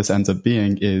lot of what this ends up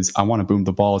being is I want to boom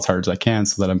the ball as hard as I can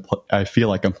so that I feel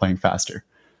like I'm playing faster,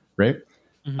 right?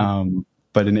 Mm-hmm.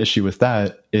 But an issue with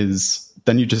that is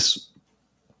then you just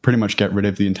pretty much get rid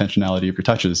of the intentionality of your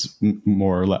touches,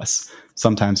 more or less.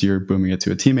 Sometimes you're booming it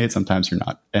to a teammate, sometimes you're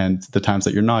not. And the times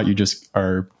that you're not, you just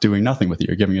are doing nothing with it.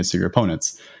 You're giving it to your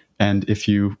opponents. And if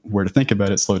you were to think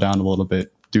about it, slow down a little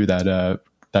bit, do that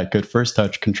good first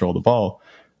touch, control the ball,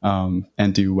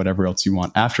 and do whatever else you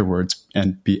want afterwards,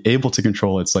 and be able to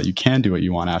control it so that you can do what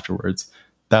you want afterwards.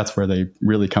 That's where they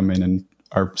really come in and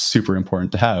are super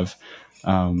important to have.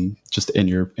 Just in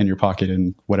your pocket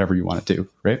and whatever you want to do,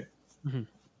 right?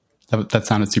 Mm-hmm. That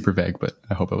sounded super vague, but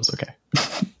I hope it was okay.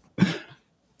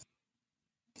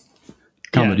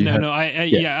 Combo,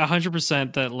 yeah,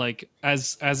 100% that like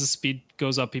as the speed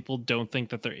goes up, people don't think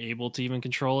that they're able to even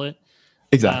control it.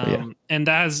 Exactly. Yeah. And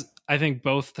that has, I think,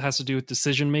 both has to do with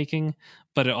decision making,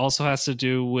 but it also has to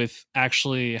do with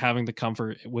actually having the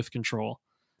comfort with control.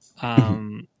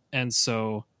 And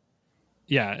so.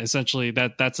 Yeah, essentially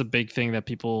that's a big thing that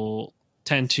people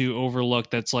tend to overlook.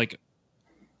 That's like,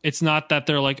 it's not that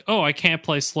they're like, oh, I can't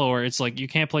play slower. It's like you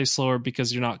can't play slower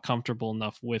because you're not comfortable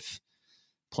enough with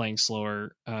playing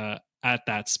slower at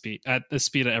that speed, at the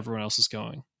speed that everyone else is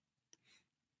going.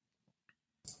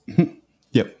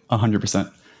 Yep,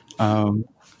 100%.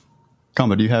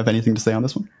 Combo, do you have anything to say on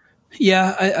this one?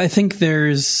 Yeah, I think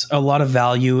there's a lot of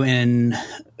value in.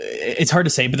 It's hard to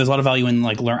say, but there's a lot of value in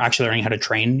like actually learning how to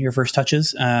train your first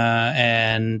touches.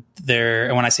 And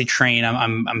when I say train,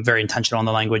 I'm very intentional on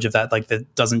the language of that. Like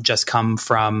that doesn't just come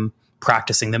from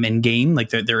practicing them in game. Like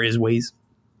there is ways,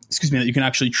 that you can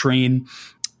actually train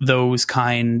those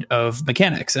kind of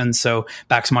mechanics. And so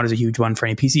backsmod is a huge one for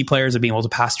any PC players, of being able to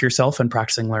pass to yourself and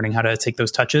practicing learning how to take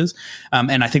those touches.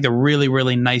 And I think the really,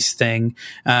 really nice thing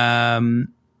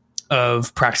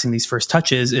of practicing these first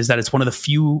touches is that it's one of the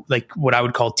few, like what I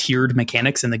would call tiered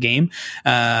mechanics in the game.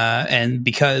 And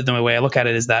because the way I look at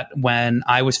it is that when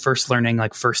I was first learning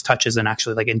like first touches and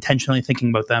actually like intentionally thinking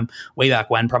about them way back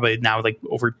when, probably now like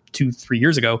over 2-3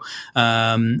 years ago,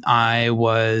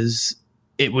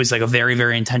 it was like a very,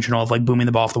 very intentional of like booming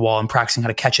the ball off the wall and practicing how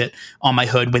to catch it on my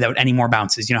hood without any more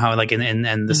bounces. You know how like,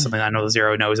 and this is something I know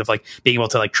Zero knows of, like being able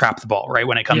to like trap the ball right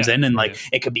when it comes in, and like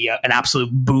it could be an absolute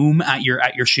boom at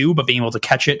your shoe, but being able to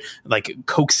catch it, like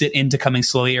coax it into coming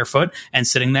slowly at your foot and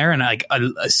sitting there, and like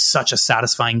such a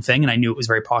satisfying thing. And I knew it was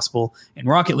very possible in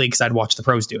Rocket League because I'd watched the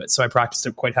pros do it. So I practiced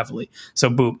it quite heavily. So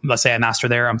boom, let's say I master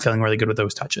there. I'm feeling really good with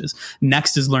those touches.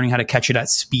 Next is learning how to catch it at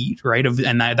speed, right?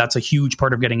 And that's a huge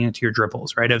part of getting into your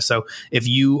dribbles. Right. So if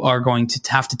you are going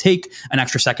to have to take an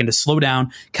extra second to slow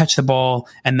down, catch the ball,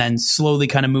 and then slowly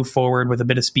kind of move forward with a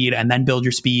bit of speed and then build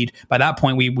your speed. By that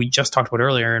point, we just talked about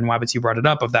earlier, and Wabbits, you brought it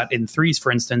up, of that in threes,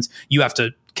 for instance, you have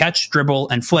to catch, dribble,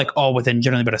 and flick all within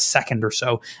generally about a second or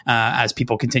so as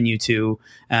people continue to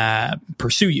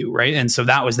pursue you, right? And so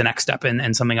that was the next step,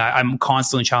 and something I'm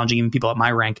constantly challenging even people at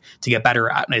my rank to get better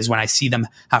at is when I see them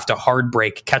have to hard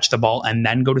break, catch the ball, and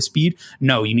then go to speed.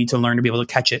 No, you need to learn to be able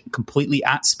to catch it completely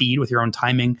at speed with your own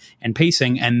timing and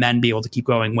pacing, and then be able to keep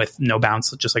going with no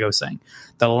bounce, just like I was saying.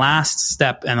 The last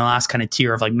step and the last kind of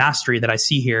tier of like mastery that I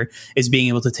see here is being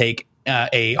able to take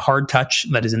a hard touch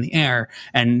that is in the air,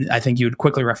 and I think you would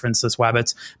quickly reference this,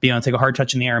 Wabbits, being able to take a hard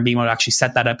touch in the air and being able to actually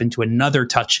set that up into another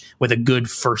touch with a good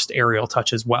first aerial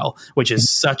touch as well, which is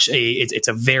such it's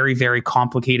a very, very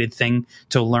complicated thing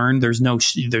to learn. There's no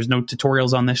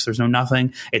tutorials on this. There's no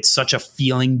nothing. It's such a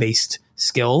feeling based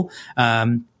skill.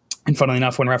 And funnily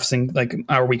enough, when referencing like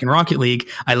our week in Rocket League,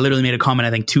 I literally made a comment,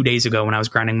 I think 2 days ago when I was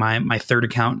grinding my third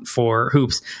account for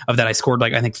Hoops, of that I scored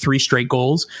like, I think 3 straight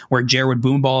goals where Jer would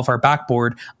boom ball off our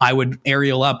backboard. I would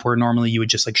aerial up where normally you would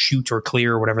just like shoot or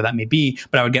clear or whatever that may be.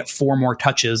 But I would get 4 more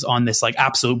touches on this like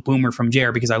absolute boomer from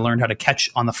Jer because I learned how to catch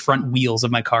on the front wheels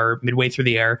of my car midway through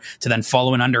the air to then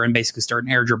follow in under and basically start an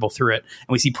air dribble through it. And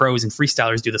we see pros and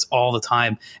freestylers do this all the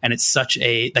time. And it's such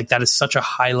a, like, that is such a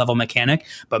high level mechanic,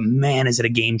 but man, is it a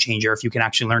game changer if you can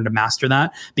actually learn to master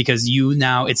that, because you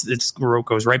now it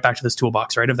goes right back to this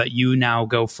toolbox, right? Of that you now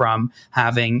go from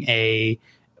having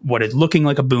what is looking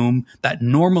like a boom that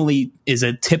normally is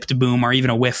a tipped boom or even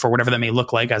a whiff or whatever that may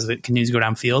look like as it continues to go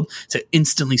downfield, to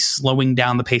instantly slowing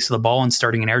down the pace of the ball and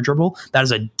starting an air dribble. That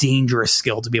is a dangerous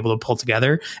skill to be able to pull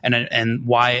together. And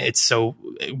why it's so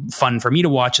fun for me to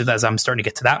watch it as I'm starting to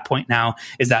get to that point now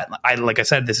is that like I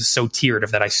said, this is so tiered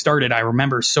of that I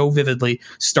remember so vividly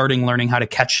starting learning how to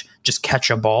catch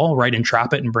a ball, right? And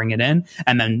trap it and bring it in,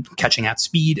 and then catching at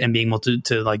speed and being able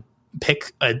to like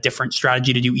pick a different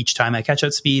strategy to do each time I catch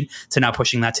at speed, to now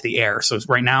pushing that to the air. So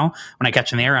right now, when I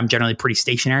catch in the air, I'm generally pretty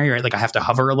stationary, right? Like I have to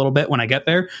hover a little bit when I get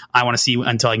there. I want to see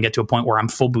until I can get to a point where I'm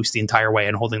full boost the entire way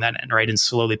and holding that in, right? And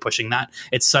slowly pushing that.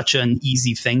 It's such an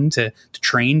easy thing to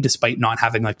train despite not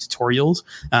having like tutorials,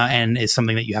 and is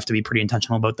something that you have to be pretty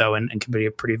intentional about though, and can be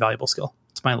a pretty valuable skill.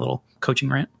 It's my little coaching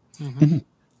rant. Mm-hmm.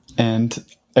 And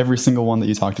every single one that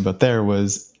you talked about there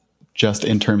was just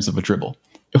in terms of a dribble,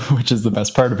 which is the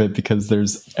best part of it, because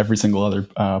there's every single other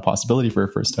possibility for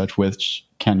a first touch, which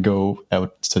can go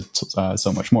out to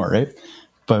so much more, right?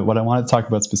 But what I wanted to talk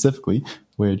about specifically,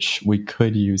 which we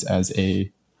could use as a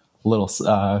little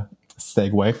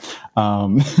segue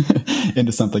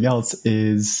into something else,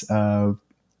 is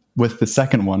with the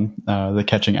second one, the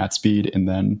catching at speed and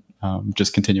then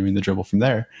just continuing the dribble from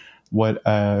there.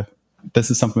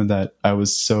 This is something that I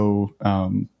was so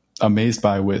amazed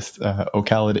by with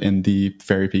Ocalid in the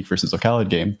Fairy Peak versus Ocalid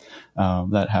game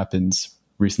that happened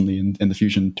recently in the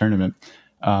Fusion tournament.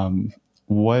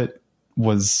 What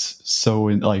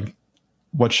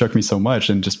shook me so much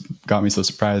and just got me so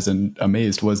surprised and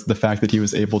amazed was the fact that he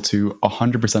was able to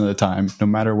 100% of the time, no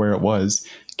matter where it was,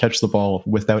 catch the ball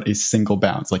without a single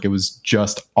bounce. Like it was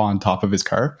just on top of his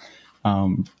car.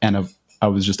 And I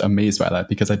was just amazed by that,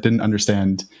 because I didn't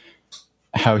understand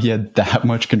how he had that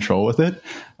much control with it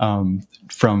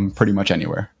from pretty much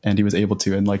anywhere. And he was able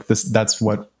to, and like that's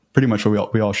what pretty much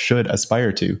what we all should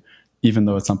aspire to, even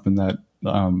though it's something that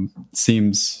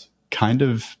seems kind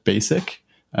of basic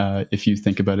if you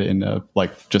think about it in a,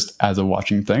 like just as a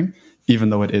watching thing, even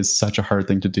though it is such a hard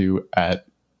thing to do at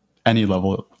any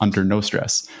level under no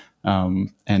stress.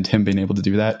 And him being able to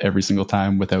do that every single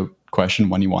time without question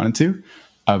when he wanted to,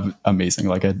 amazing.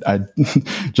 Like I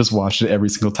just watched it every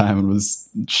single time and was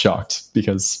shocked,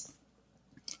 because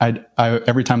I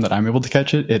every time that I'm able to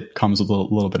catch it, it comes with a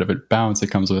little bit of a bounce. It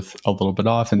comes with a little bit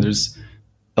off, and there's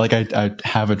like I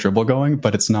have a dribble going,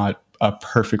 but it's not a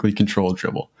perfectly controlled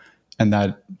dribble, and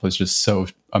that was just so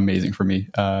amazing for me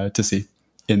to see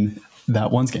in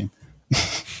that one's game.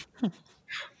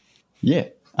 Yeah.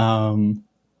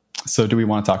 So do we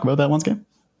want to talk about that one's game?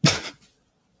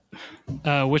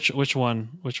 Which one?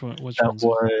 That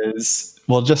was,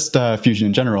 well, just Fusion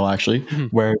in general, actually,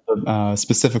 where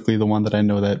specifically the one that I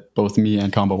know that both me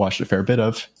and Combo watched a fair bit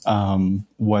of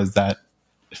was that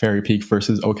Fairy Peak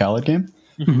versus Ocalid game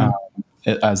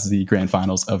as the grand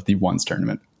finals of the Ones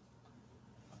tournament.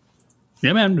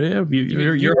 Yeah, man. Yeah,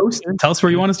 you're your host. Tell us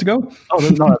where you want us to go. Oh,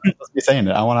 no, let's be saying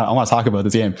it. I want to talk about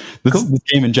this game. This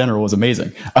game in general was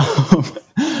amazing,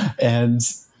 and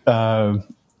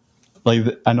like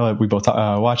I know that we both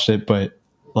watched it, but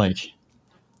like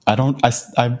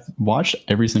I've watched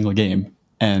every single game,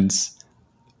 and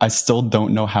I still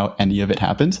don't know how any of it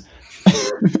happened.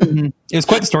 It was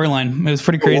quite the storyline. It was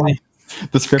pretty crazy.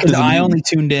 The script is. I only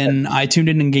tuned in. I tuned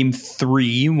in game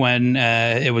 3 when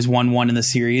it was 1-1 in the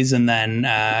series, and then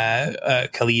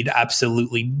Khalid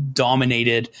absolutely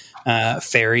dominated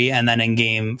Ferry, and then in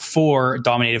game 4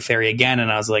 dominated Ferry again.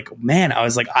 And I was like, man,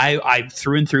 I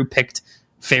through and through picked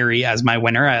Ferry as my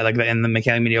winner. I like in the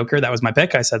Mechanically Mediocre. That was my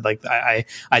pick. I said like I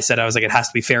said I was like it has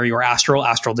to be Ferry or Astral.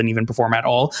 Astral didn't even perform at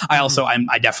all. I also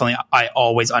I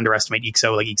always underestimate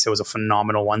Ixo. Like Ixo was a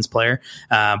phenomenal ones player,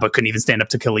 but couldn't even stand up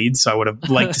to Khalid. So I would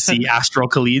have liked to see Astral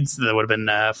Khalids. That would have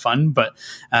been fun. But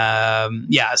I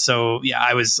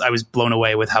was blown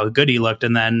away with how good he looked.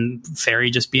 And then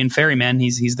Ferry just being Ferry, man.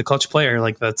 He's the clutch player.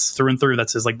 Like that's through and through.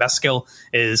 That's his like best skill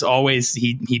is always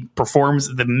he performs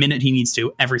the minute he needs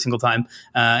to every single time.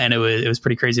 And it was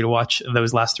pretty crazy to watch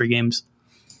those last 3 games.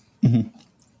 Mm-hmm.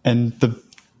 And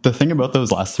the thing about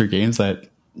those last 3 games that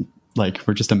like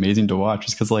were just amazing to watch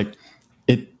is because like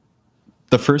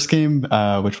the first game,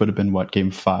 which would have been game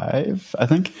 5, I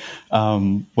think,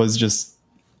 was just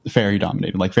Ferry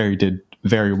dominated. Like Ferry did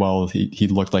very well. He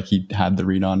looked like he had the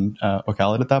read on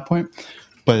Ocalid at that point.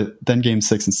 But then game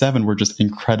 6 and 7 were just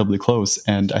incredibly close.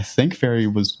 And I think Ferry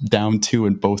was down 2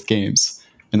 in both games,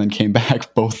 and then came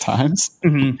back both times.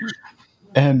 Mm-hmm.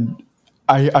 And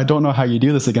I don't know how you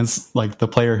do this against like the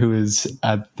player who is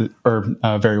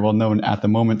very well known at the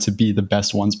moment to be the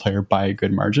best ones player by a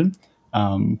good margin,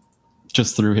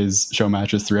 just through his show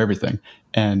matches, through everything.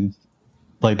 And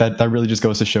like that really just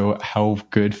goes to show how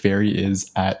good Ferry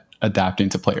is at adapting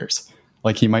to players.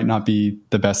 Like he might not be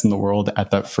the best in the world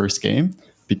at that first game.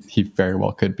 He very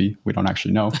well could be. We don't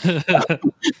actually know.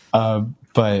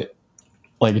 But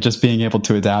like just being able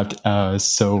to adapt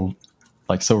so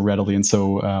readily and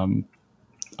so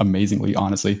amazingly,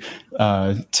 honestly,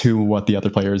 to what the other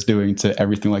player is doing, to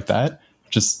everything like that,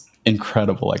 just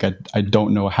incredible. Like I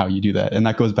don't know how you do that. And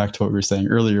that goes back to what we were saying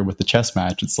earlier with the chess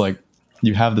match. It's like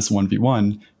you have this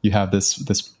 1v1, you have this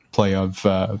play of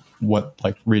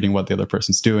reading what the other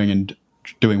person's doing and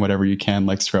doing whatever you can,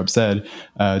 like Scrub said,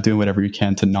 doing whatever you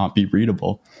can to not be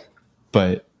readable.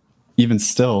 But even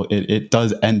still, it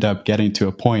does end up getting to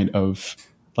a point of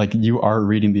like you are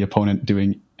reading the opponent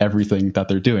doing everything that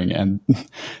they're doing. And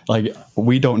like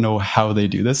we don't know how they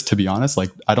do this, to be honest.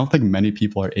 Like I don't think many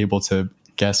people are able to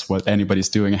guess what anybody's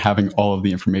doing, having all of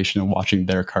the information and watching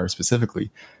their card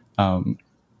specifically.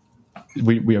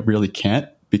 We really can't,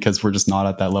 because we're just not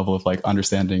at that level of like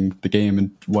understanding the game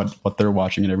and what they're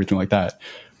watching and everything like that.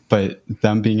 But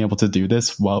them being able to do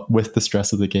this while with the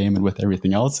stress of the game and with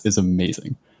everything else is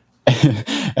amazing.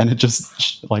 And it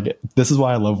just like, this is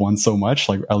why I love ones so much,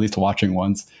 like at least watching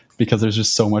ones, because there's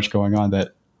just so much going on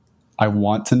that I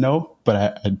want to know,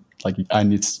 but I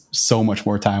need so much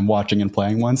more time watching and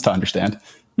playing ones to understand.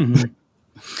 Mm-hmm.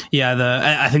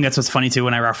 Yeah, I think that's what's funny too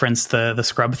when I referenced the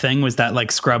Scrub thing, was that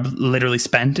like Scrub literally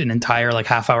spent an entire like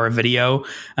half-hour video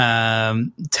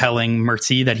telling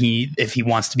Mertzi that if he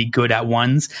wants to be good at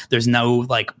ones, there's no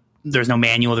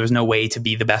manual, there's no way to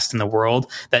be the best in the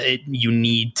world, that you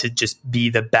need to just be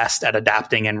the best at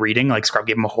adapting and reading. Like Scrub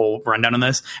gave him a whole rundown on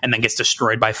this, and then gets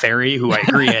destroyed by Ferry, who I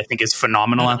agree I think is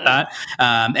phenomenal at that.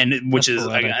 And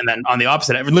then on the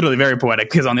opposite, literally very poetic,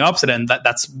 because on the opposite end,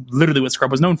 that's literally what Scrub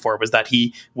was known for, was that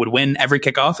he would win every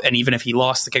kickoff, and even if he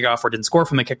lost the kickoff or didn't score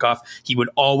from the kickoff, he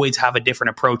would always have a different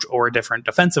approach or a different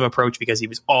defensive approach, because he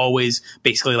was always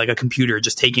basically like a computer,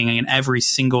 just taking in every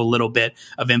single little bit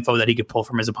of info that he could pull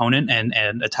from his opponent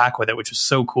and attack with it, which was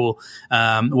so cool.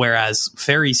 Whereas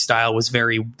Ferry's style was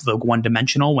very like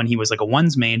one-dimensional when he was like a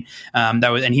ones main.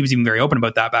 And he was even very open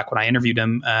about that back when I interviewed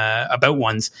him about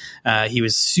ones. He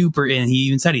was super in. He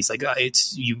even said, he's like,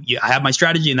 it's you. I have my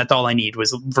strategy, and that's all I need,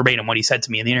 was verbatim what he said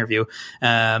to me in the interview.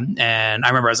 And I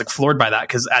remember I was like floored by that,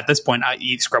 because at this point,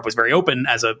 Scrub was very open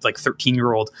as a like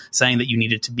 13-year-old, saying that you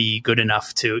needed to be good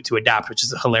enough to adapt, which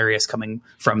is hilarious coming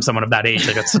from someone of that age.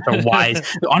 Like that's such a wise.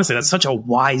 Honestly, that's such a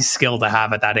wise skill to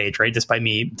have at that age, right? Despite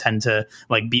me tend to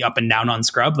like be up and down on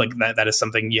Scrub, like that is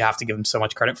something you have to give him so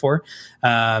much credit for.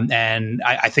 And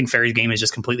I think Ferry's game has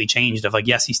just completely changed. Of like,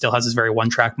 yes, he still has his very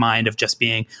one-track mind of just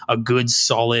being a good,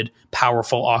 solid,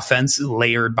 powerful offense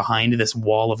layered behind this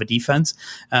wall of a defense.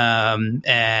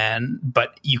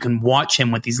 But you can watch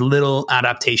him with these little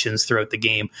adaptations throughout the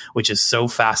game, which is so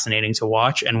fascinating to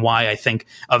watch, and why I think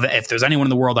if there's anyone in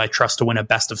the world I trust to win a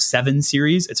best of 7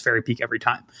 series, it's Ferry Peak every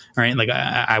time. Right? Like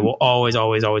I will always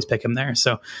pick him there.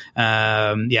 So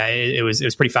it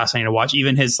was pretty fascinating to watch.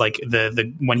 Even his like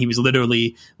the when he was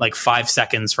literally like 5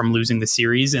 seconds from losing the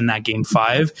series in that game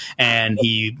 5, and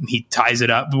he ties it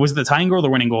up. Was it the tying goal or the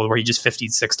winning goal where he just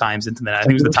 50'd 6 times into the net? I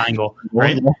think it was the tying goal,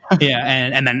 right? Yeah,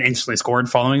 and then instantly scored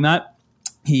following that.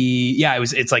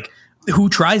 It's like who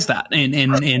tries that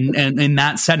in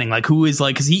that setting? Like, who is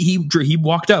like, because he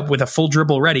walked up with a full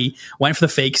dribble ready, went for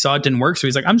the fake, saw it didn't work, so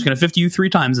he's like, I'm just gonna 50 you 3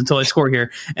 times until I score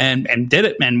here, and did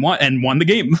it and won the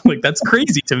game. Like, that's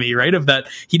crazy to me, right? Of that,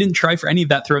 he didn't try for any of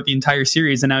that throughout the entire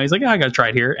series, and now he's like, I gotta try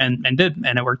it here, and did,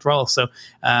 and it worked well. So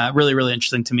really, really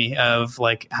interesting to me of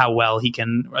like how well he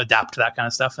can adapt to that kind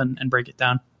of stuff and break it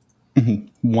down.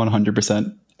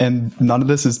 100%. And none of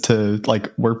this is to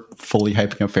like, we're fully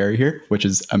hyping up Fairy here, which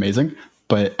is amazing.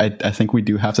 But I think we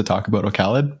do have to talk about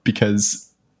Ocalid,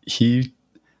 because he,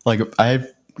 like, I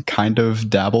kind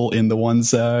of dabble in the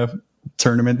ones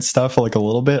tournament stuff like a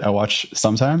little bit. I watch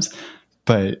sometimes,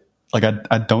 but like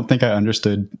I don't think I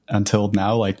understood until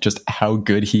now like just how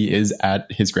good he is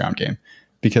at his ground game.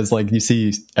 Because like you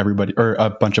see everybody or a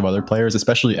bunch of other players,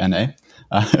 especially NA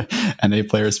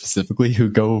players specifically, who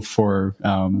go for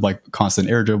like constant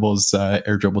air dribbles,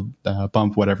 air dribble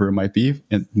bump, whatever it might be,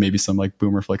 and maybe some like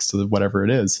boomer flicks to whatever it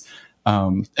is.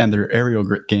 And their aerial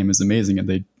game is amazing,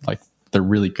 and they're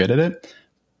really good at it,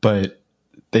 but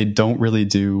they don't really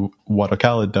do what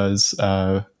Ocalid does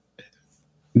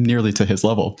nearly to his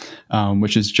level,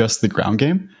 which is just the ground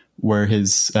game, where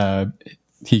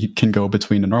he can go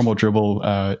between a normal dribble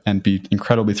and be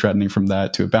incredibly threatening from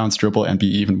that to a bounce dribble and be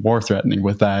even more threatening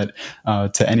with that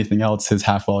to anything else, his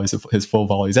half volleys, his full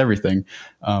volleys, everything.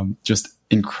 Just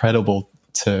incredible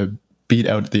to beat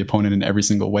out the opponent in every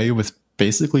single way with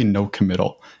basically no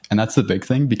committal. And that's the big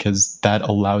thing, because that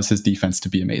allows his defense to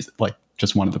be amazing, like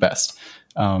just one of the best.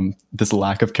 This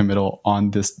lack of committal on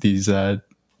these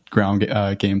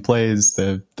ground game plays,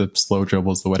 the slow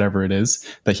dribbles, the whatever it is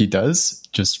that he does,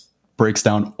 just breaks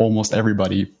down almost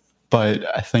everybody. But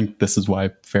I think this is why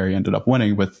Fairy ended up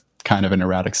winning with kind of an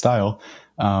erratic style.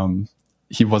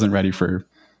 He wasn't ready for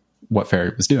what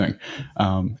Fairy was doing.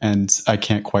 And I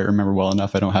can't quite remember well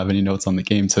enough. I don't have any notes on the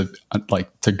game to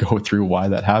go through why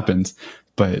that happened,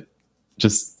 but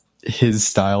just his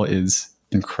style is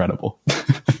incredible.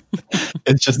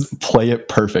 It's just play it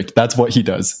perfect. That's what he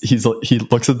does. He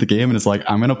looks at the game and is like,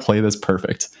 I'm going to play this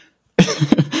perfect.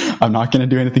 I'm not going to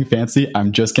do anything fancy.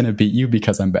 I'm just going to beat you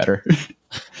because I'm better.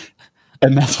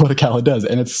 And that's what Ocalid does.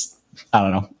 And it's, I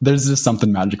don't know. There's just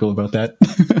something magical about that.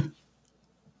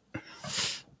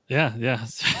 Yeah.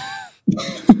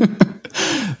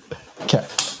 Okay.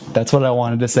 That's what I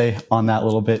wanted to say on that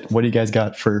little bit. What do you guys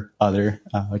got for other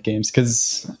games?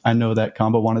 Because I know that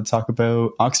Combo wanted to talk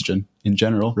about Oxygen in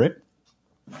general, right?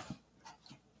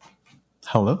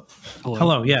 Hello?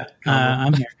 Yeah.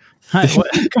 I'm here. Hi,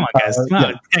 come on, guys. Come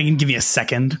on. I can give you a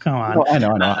second. Come on. Oh, I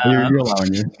know. You're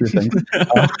allowing your things.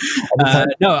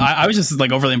 No, I was just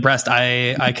like overly impressed.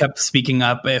 I kept speaking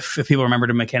up. If people remember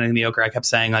to Mechanic Mediocre, I kept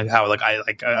saying like how like I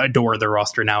adore their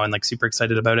roster now and like super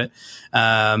excited about it.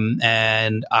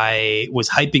 And I was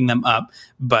hyping them up.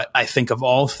 But I think of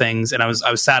all things, and I was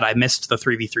sad I missed the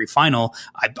 3v3 final.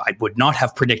 I would not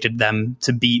have predicted them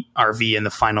to beat RV in the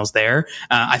finals there.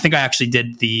 I think I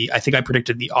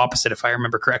predicted the opposite, if I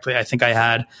remember correctly. I think I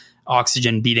had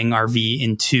Oxygen beating RV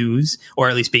in twos, or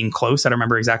at least being close. I don't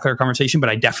remember exactly our conversation, but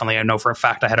I know for a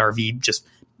fact I had RV just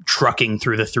trucking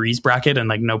through the threes bracket and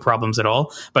like no problems at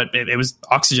all. But it was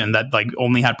Oxygen that like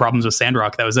only had problems with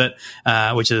Sandrock. That was it,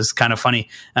 which is kind of funny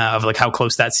of like how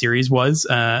close that series was.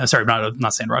 Sorry,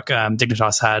 not Sandrock.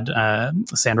 Dignitas had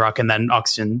Sandrock, and then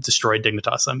Oxygen destroyed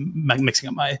Dignitas. I'm mixing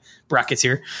up my brackets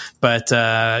here, but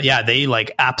yeah, they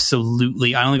like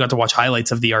absolutely. I only got to watch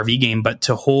highlights of the RV game, but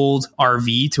to hold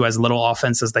RV to as little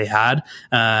offense as they had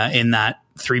in that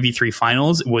 3v3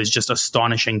 finals was just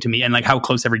astonishing to me, and like how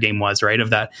close every game was, right? Of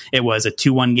that, it was a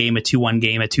 2-1 game, a 2-1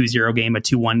 game, a 2-0 game, a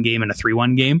 2-1 game, and a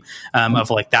 3-1 game. Of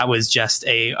like that was just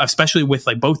especially with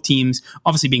like both teams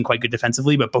obviously being quite good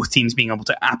defensively, but both teams being able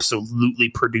to absolutely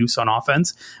produce on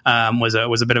offense was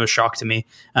a bit of a shock to me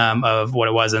of what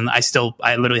it was. And I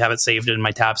literally have it saved in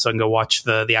my tab so I can go watch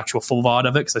the actual full VOD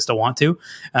of it, because I still want to,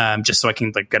 just so I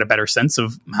can like get a better sense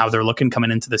of how they're looking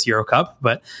coming into this Euro Cup.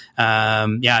 But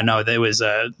yeah, no, it was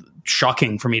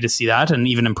shocking for me to see that, and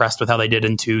even impressed with how they did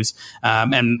in twos.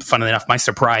 And funnily enough, my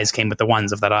surprise came with the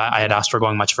ones of that I had Astro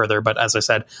going much further. But as I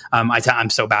said, I'm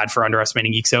so bad for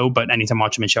underestimating EXO, but anytime I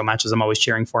watch him in show matches, I'm always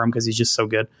cheering for him because he's just so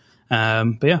good.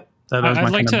 But yeah.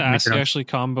 I'd like to ask you actually,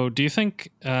 Combo, do you think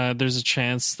there's a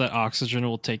chance that Oxygen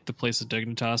will take the place of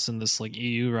Dignitas in this like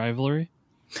EU rivalry?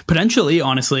 Potentially,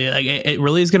 honestly, like it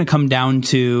really is going to come down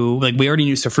to, like, we already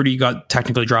knew. So Fruity got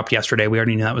technically dropped yesterday. We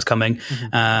already knew that was coming.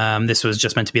 This was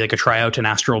just meant to be like a tryout, and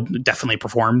Astral definitely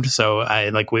performed. So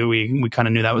we kind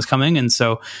of knew that was coming. And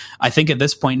so I think at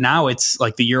this point now, it's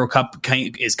like the Euro Cup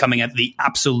is coming at the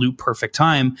absolute perfect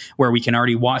time where we can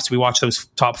already watch. So we watch those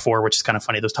top four, which is kind of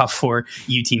funny. Those top four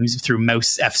EU teams through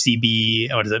Mouse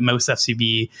FCB, Mouse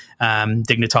FCB,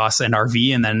 Dignitas, and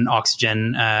RV, and then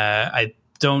Oxygen. I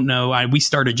don't know. We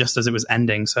started just as it was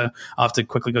ending, so I'll have to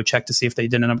quickly go check to see if they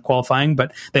did end up qualifying.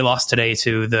 But they lost today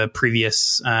to the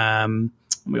previous. Oh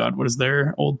my God, what is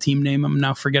their old team name? I'm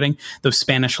now forgetting. Those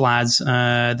Spanish lads,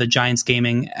 the Giants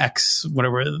Gaming X,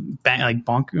 whatever,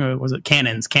 was it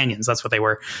Canyons? That's what they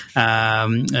were.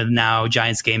 And now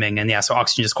Giants Gaming, and so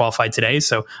Oxygen just qualified today.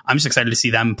 So I'm just excited to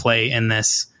see them play in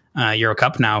this Euro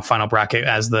Cup now final bracket,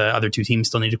 as the other two teams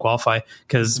still need to qualify,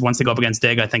 because once they go up against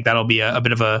Dig, I think that'll be a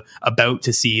bit of a bout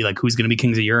to see like who's going to be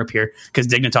kings of Europe here, because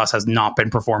Dignitas has not been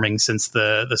performing since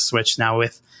the switch now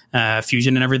with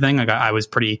Fusion and everything. I was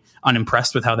pretty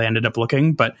unimpressed with how they ended up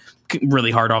looking, but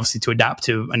really hard obviously to adapt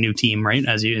to a new team, right,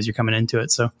 as you're coming into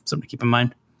it. So something to keep in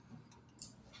mind.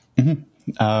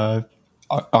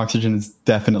 Oxygen is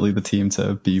definitely the team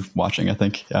to be watching, I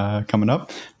think, coming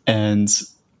up. And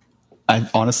I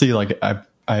honestly, like,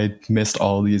 I missed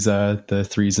all these the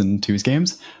 3s and 2s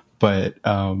games, but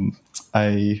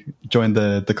I joined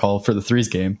the call for the 3s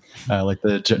game, like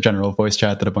the general voice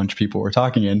chat that a bunch of people were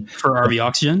talking in for RV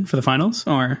Oxygen for the finals,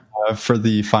 or for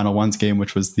the final ones game,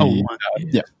 which was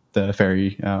the the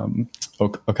Ferry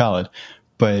Ocalid.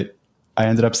 But I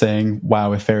ended up saying,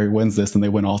 wow, if Ferry wins this, then they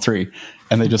win all 3,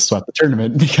 and they just swept the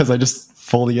tournament, because I just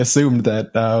fully assumed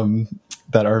that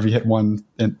that RV had won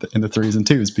in the 3s and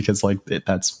 2s, because like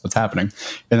that's what's happening.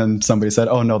 And then somebody said,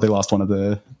 oh no, they lost one of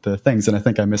the things, and I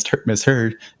think I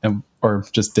misheard or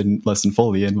just didn't listen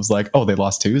fully, and was like, oh, they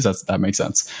lost 2s. That makes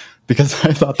sense, because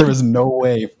I thought there was no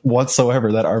way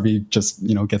whatsoever that RV just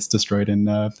gets destroyed in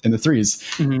the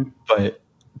 3s. But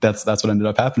that's what ended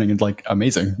up happening, and like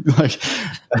amazing. Like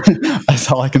that's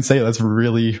all I can say. That's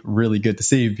really, really good to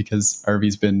see, because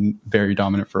RV's been very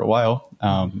dominant for a while.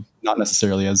 Not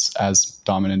necessarily as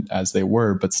dominant as they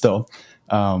were, but still.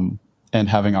 And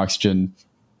having Oxygen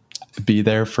be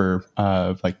there for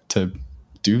to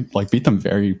beat them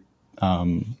very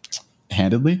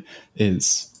handedly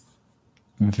is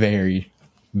very,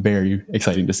 very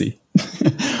exciting to see.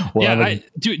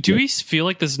 Do we feel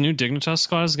like this new Dignitas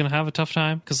squad is going to have a tough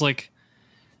time? Because like,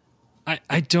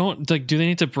 I don't like. Do they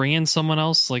need to bring in someone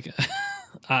else? Like,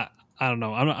 I don't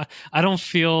know. I don't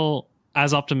feel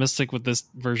as optimistic with this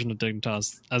version of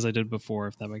Dignitas as I did before,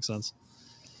 if that makes sense.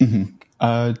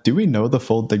 Do we know the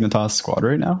full Dignitas squad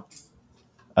right now?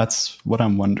 That's what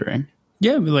I'm wondering.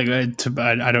 Yeah, like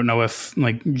I don't know if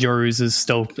like Jorus is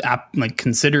still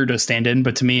considered a stand-in,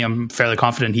 but to me, I'm fairly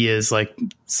confident he is like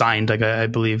signed. Like I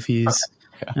believe he's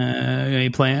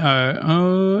playing.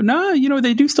 No,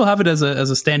 they do still have it as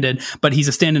a stand-in, but he's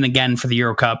a stand-in again for the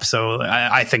Euro Cup. So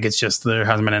I think it's just there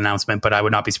hasn't been an announcement, but I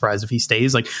would not be surprised if he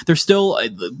stays. Like they're still,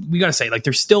 we got to say, like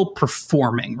they're still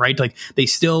performing, right? Like they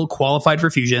still qualified for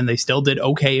Fusion. They still did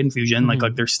okay in Fusion.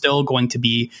 Like they're still going to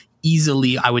be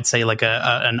easily, I would say, like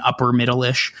an upper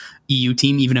middle-ish EU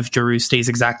team, even if Jorus stays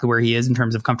exactly where he is in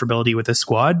terms of comfortability with his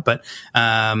squad. But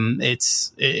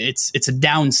it's a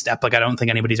down step. Like I don't think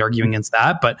anybody's arguing against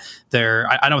that, but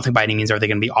I don't think by any means are they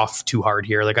going to be off too hard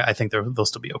here. Like I think they'll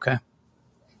still be okay.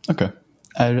 Okay.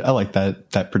 I like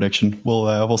that prediction.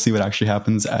 We'll see what actually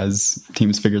happens as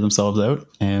teams figure themselves out,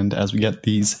 and as we get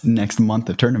these next month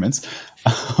of tournaments.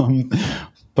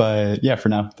 But yeah, for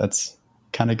now, that's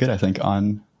kind of good, I think,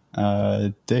 on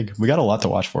Dig. We got a lot to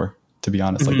watch for, to be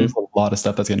honest. Like there's a lot of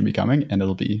stuff that's going to be coming, and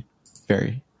it'll be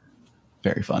very,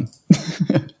 very fun.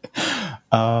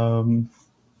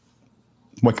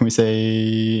 What can we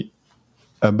say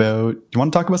about, do you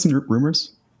want to talk about some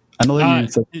rumors? I know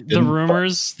that the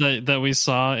rumors that we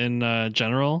saw in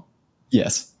general.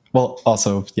 Yes. Well,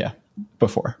 also, yeah,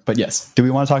 before, but yes. Do we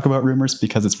want to talk about rumors,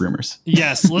 because it's rumors?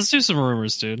 Yes, let's do some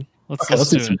rumors, dude. Let's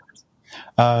do it.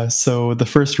 So the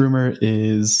first rumor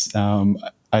is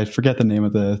I forget the name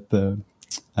of the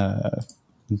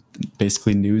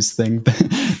basically news thing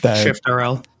that Shift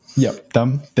RL. Yep,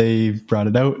 they brought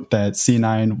it out that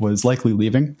C9 was likely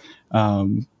leaving,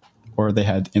 or they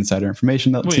had insider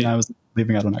information that C9 was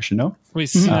leaving. I don't actually know. Wait,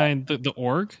 C9 the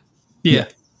org? Yeah.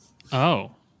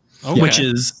 Oh, okay. Which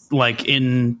is like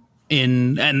in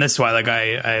and that's why like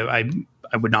I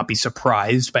I would not be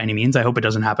surprised by any means. I hope it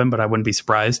doesn't happen, but I wouldn't be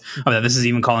surprised. This is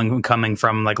even coming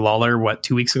from like Lawler,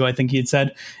 2 weeks ago, I think he had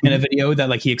said in a video that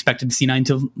like he expected C9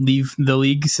 to leave the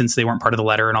league since they weren't part of the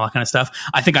letter and all that kind of stuff.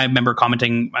 I think I remember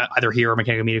commenting either here or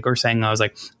Mechanical Media or saying, I was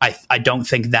like, I don't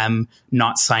think them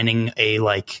not signing a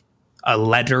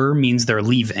letter means they're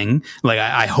leaving. Like,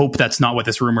 I hope that's not what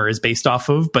this rumor is based off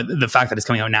of, but the fact that it's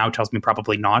coming out now tells me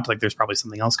probably not. Like, there's probably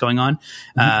something else going on.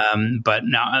 But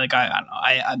no, like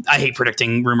I hate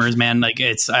predicting rumors, man. Like,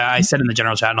 I said in the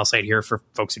general chat, and I'll say it here for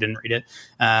folks who didn't read it.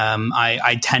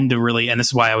 I tend to really, and this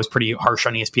is why I was pretty harsh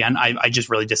on ESPN. I just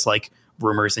really dislike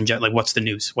rumors and like, what's the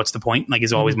news? What's the point? Like,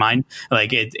 is always mine.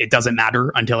 Like, it doesn't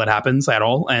matter until it happens at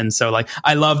all. And so like,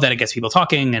 I love that it gets people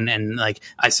talking, and like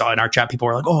I saw in our chat, people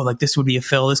were like, oh, like this would be a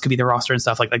fill, this could be the roster and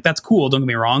stuff. Like that's cool. Don't get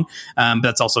me wrong. But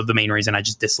that's also the main reason I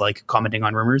just dislike commenting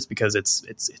on rumors, because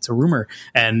it's a rumor.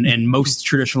 And in most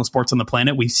traditional sports on the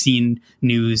planet, we've seen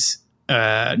news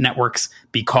networks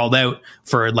be called out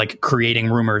for like creating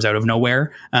rumors out of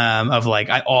nowhere, of like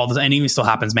all this, and even still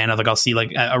happens, man. Of like, I'll see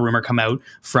like a rumor come out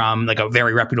from like a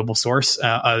very reputable source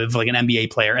of like an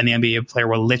NBA player, and the NBA player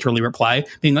will literally reply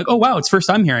being like, oh wow, it's first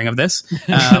time hearing of this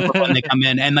when they come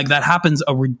in, and like that happens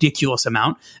a ridiculous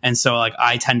amount. And so like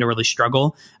I tend to really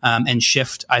struggle, and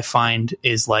Shift I find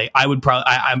is like, I would probably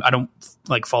I don't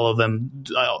like follow them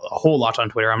a whole lot on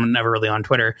Twitter. I'm never really on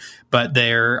Twitter, but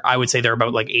I would say they're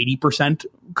about like 80%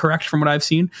 correct from what I've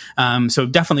seen. So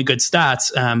definitely good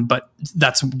stats. But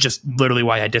that's just literally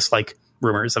why I dislike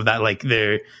rumors of that. Like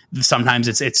sometimes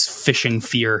it's fishing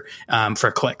fear,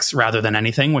 for clicks rather than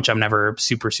anything, which I'm never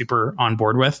super on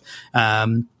board with.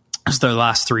 So the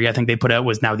last three I think they put out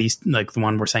was now these, like the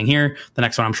one we're saying here. The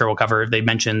next one I'm sure we'll cover. They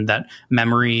mentioned that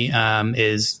Memory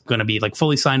is going to be like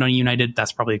fully signed on United.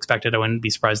 That's probably expected. I wouldn't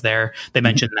be surprised there. They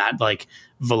mentioned that like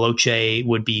Veloce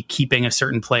would be keeping a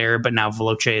certain player, but now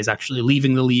Veloce is actually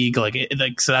leaving the league.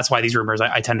 So that's why these rumors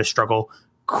I tend to struggle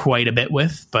quite a bit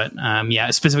with. But yeah,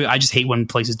 specifically, I just hate when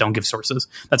places don't give sources.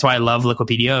 That's why I love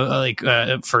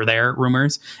Liquipedia, for their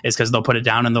rumors, is because they'll put it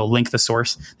down and they'll link the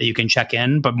source that you can check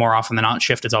in. But more often than not,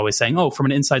 Shift is always saying, oh, from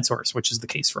an inside source, which is the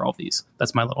case for all of these.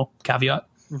 That's my little caveat.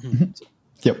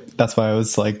 Yep. That's why I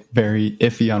was like very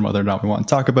iffy on whether or not we want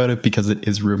to talk about it, because it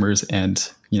is rumors,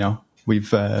 and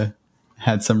we've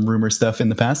had some rumor stuff in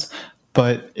the past,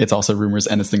 but it's also rumors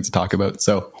and it's things to talk about,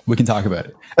 so we can talk about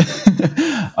it.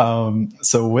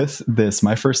 So with this,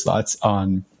 my first thoughts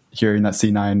on hearing that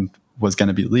C9 was going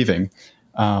to be leaving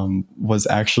was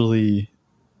actually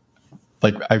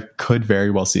like, I could very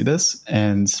well see this,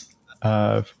 and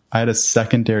I had a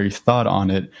secondary thought on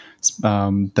it,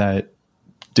 that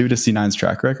due to C9's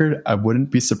track record, I wouldn't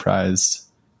be surprised.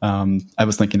 I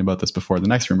was thinking about this before the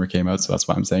next rumor came out, so that's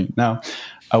why I'm saying it now.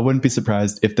 I wouldn't be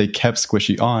surprised if they kept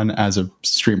Squishy on as a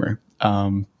streamer.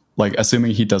 Like,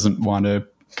 assuming he doesn't want to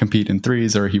compete in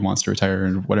threes, or he wants to retire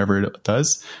and whatever it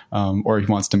does, or he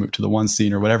wants to move to the one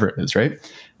scene or whatever it is, right?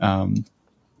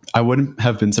 I wouldn't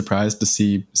have been surprised to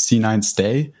see C9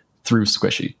 stay through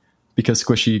Squishy, because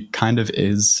Squishy kind of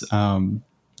is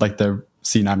like the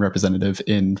C9 representative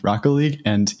in Rocket League,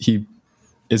 and he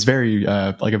is very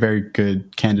like a very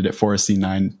good candidate for a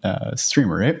C9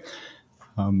 streamer, right?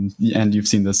 And you've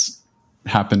seen this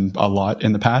happen a lot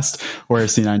in the past, where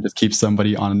C9 just keeps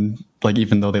somebody on, like,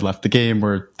 even though they left the game,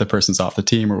 or the person's off the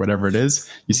team or whatever it is.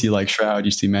 You see like Shroud,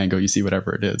 you see Mango, you see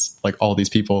whatever it is, like all these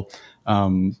people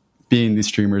being these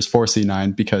streamers for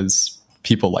C9 because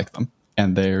people like them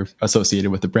and they're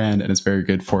associated with the brand, and it's very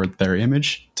good for their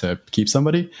image to keep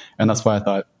somebody. And that's why I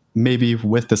thought maybe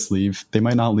with this leave, they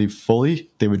might not leave fully,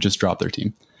 they would just drop their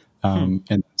team.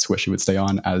 And Squishy would stay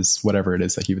on as whatever it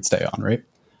is that he would stay on, right?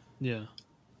 Yeah.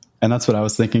 And that's what I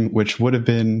was thinking, which would have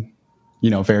been,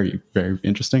 very, very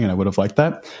interesting, and I would have liked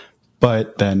that.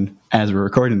 But then, as we're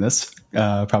recording this,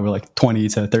 probably like 20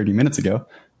 to 30 minutes ago,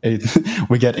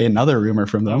 we get another rumor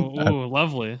from them. Oh,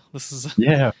 lovely. This is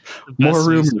more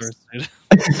rumors.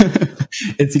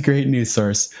 It's a great news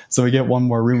source. So we get one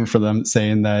more rumor from them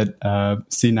saying that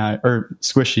C9 or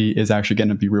Squishy is actually going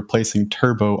to be replacing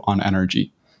Turbo on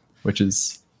NRG, which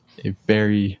is a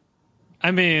very...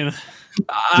 I mean...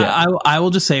 I will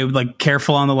just say, like,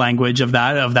 careful on the language of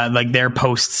that. Like, their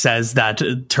post says that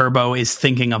Turbo is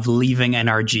thinking of leaving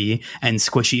NRG and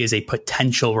Squishy is a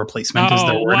potential replacement. Is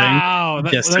the wording? Wow,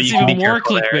 that's even more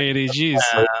clickbaity. Jeez.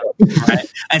 Right?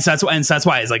 And so that's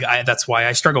why it's like that's why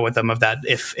I struggle with them. Of that,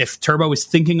 if Turbo is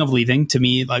thinking of leaving, to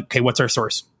me, like, okay, what's our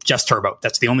source? Just Turbo.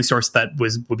 That's the only source that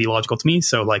would be logical to me.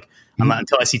 So, like,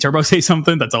 Until I see Turbo say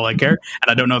something, that's all I care. And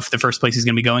I don't know if the first place he's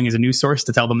going to be going is a news source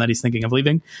to tell them that he's thinking of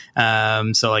leaving.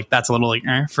 So like that's a little like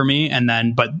for me. And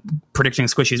then, but predicting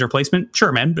Squishy's replacement,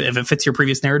 sure, man. If it fits your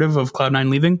previous narrative of Cloud9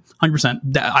 leaving,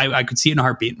 100%. I could see it in a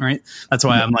heartbeat, right? That's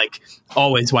why I'm like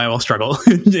always why I will struggle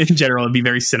in general and be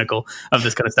very cynical of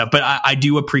this kind of stuff. But I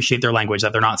do appreciate their language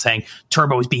that they're not saying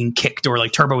Turbo is being kicked or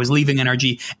like Turbo is leaving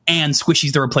NRG and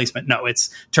Squishy's the replacement. No, it's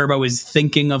Turbo is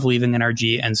thinking of leaving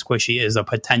NRG and Squishy is a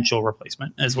potential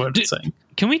replacement is what it's saying.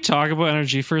 Can we talk about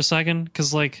NRG for a second?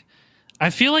 Because like I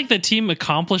feel like the team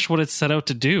accomplished what it set out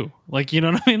to do. Like, you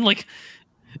know what I mean? Like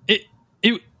it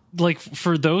like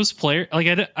for those players,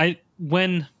 like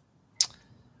when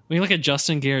you look at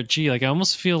Justin Garrett G, like I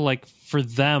almost feel like for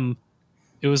them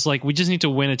it was like we just need to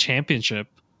win a championship,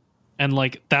 and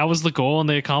like that was the goal and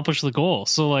they accomplished the goal.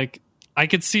 So like I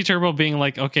could see Turbo being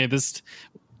like, okay, this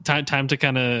time to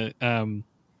kind of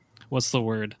what's the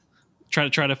word, try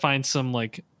to find some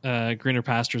like greener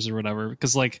pastures or whatever,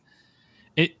 because like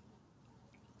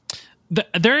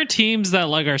there are teams that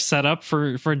like are set up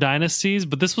for dynasties,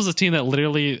 but this was a team that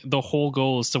literally the whole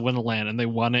goal is to win the LAN, and they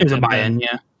won it. It's a buy-in,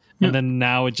 yeah. And then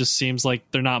now it just seems like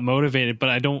they're not motivated. But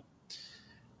I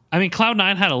mean,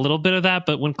 Cloud9 had a little bit of that,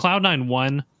 but when Cloud9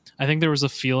 won, I think there was a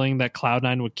feeling that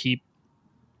Cloud9 would keep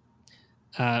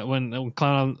when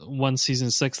Cloud9 won season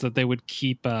 6, that they would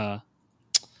keep that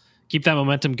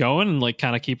momentum going and like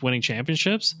kind of keep winning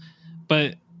championships.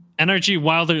 But NRG,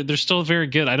 while they're still very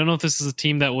good, I don't know if this is a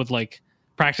team that would like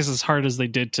practice as hard as they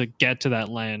did to get to that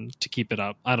LAN to keep it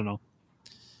up. I don't know.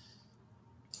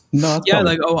 No, yeah,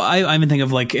 like I even think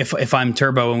of like if I'm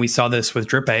Turbo, and we saw this with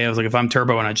Drippe, I was like, if I'm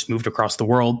Turbo and I just moved across the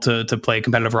world to play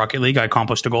competitive Rocket League, I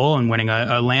accomplished a goal and winning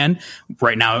a LAN.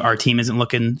 Right now, our team isn't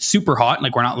looking super hot.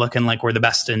 Like we're not looking like we're the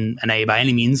best in NA by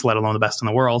any means, let alone the best in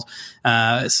the world.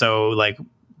 So like,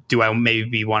 do I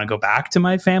maybe want to go back to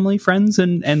my family, friends,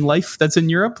 and life that's in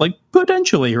Europe? Like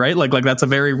potentially, right? Like that's a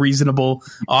very reasonable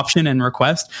option and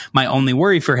request. My only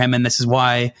worry for him, and this is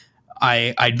why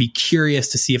I'd be curious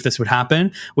to see if this would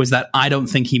happen, was that I don't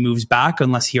think he moves back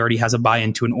unless he already has a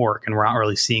buy-in to an org, and we're not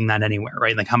really seeing that anywhere,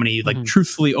 right? Like how many like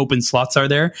truthfully open slots are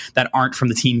there that aren't from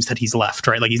the teams that he's left,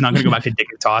 right? Like he's not going to go back to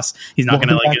Dignitas. He's not going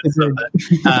to like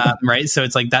get right. So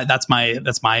it's like that's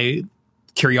my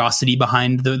curiosity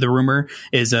behind the rumor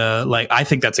is like I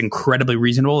think that's incredibly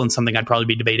reasonable and something I'd probably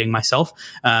be debating myself.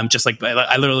 Just like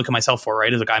I literally look at myself for,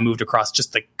 right? Is like I moved across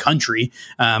just the country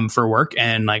for work,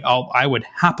 and like I would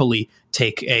happily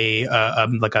take a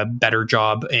like a better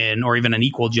job or even an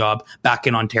equal job back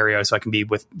in Ontario, so I can be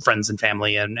with friends and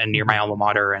family and near my alma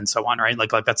mater and so on, right?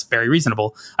 Like that's very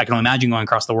reasonable. I can only imagine going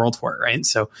across the world for it, right?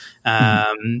 So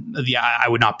yeah, I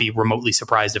would not be remotely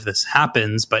surprised if this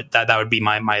happens, but that would be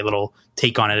my little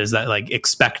take on it, is that like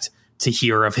expect to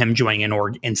hear of him joining an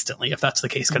org instantly if that's the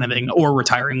case, kind of thing, or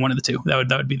retiring, one of the two. That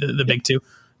would be the big two.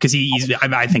 Because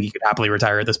I think he could happily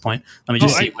retire at this point. Let me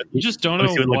just see. You just don't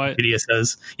know what Wikipedia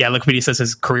says. Yeah, Wikipedia says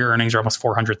his career earnings are almost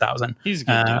 400,000. He's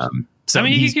good. So I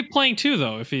mean, he could keep playing too,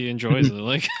 though, if he enjoys it.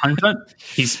 Like 100%.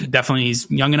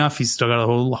 He's young enough. He's still got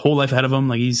a whole life ahead of him.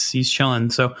 Like he's chilling.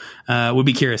 So we'll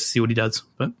be curious to see what he does.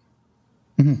 But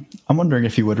I'm wondering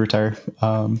if he would retire.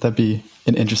 That'd be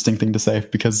an interesting thing to say,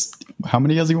 because how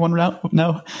many has he won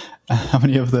now? How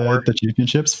many of the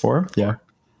championships? 4? Yeah.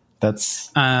 That's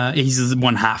he's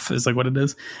 1/2 is like what it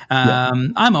is.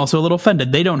 I'm also a little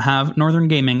offended. They don't have Northern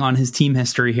Gaming on his team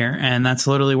history here, and that's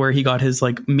literally where he got his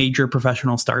like major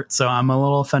professional start. So I'm a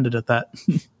little offended at that.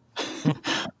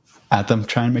 At them,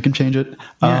 try and make him change it.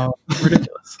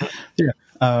 Ridiculous. Yeah.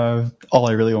 All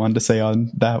I really wanted to say on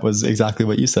that was exactly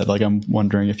what you said. Like, I'm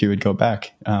wondering if he would go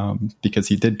back, because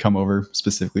he did come over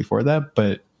specifically for that,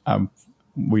 but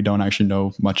we don't actually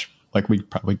know much. Like, we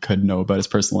probably could know about his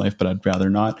personal life, but I'd rather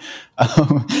not.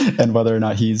 And whether or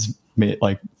not he's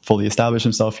fully established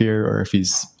himself here, or if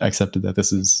he's accepted that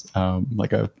this is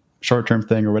like a short-term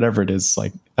thing or whatever it is,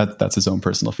 like that's his own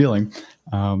personal feeling.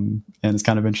 And it's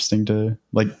kind of interesting to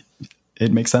like,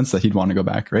 it makes sense that he'd want to go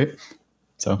back. Right.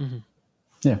 So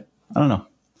yeah, I don't know.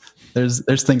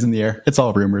 There's things in the air. It's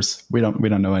all rumors. We don't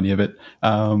know any of it.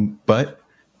 But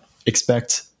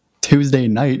expect Tuesday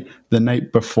night, the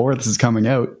night before this is coming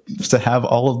out, to have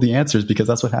all of the answers, because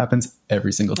that's what happens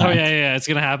every single time. Oh yeah, it's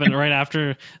gonna happen right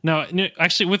after. No,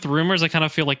 actually, with rumors, I kind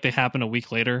of feel like they happen a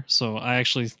week later. So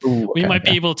we might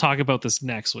be able to talk about this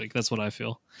next week. That's what I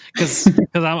feel, because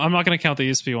I'm not gonna count the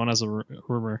ESP one as a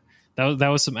rumor. That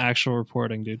was some actual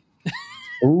reporting, dude.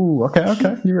 Oh,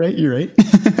 okay. You're right.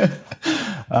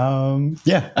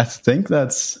 Yeah, I think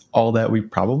that's all that we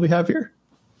probably have here.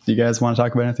 Do you guys want to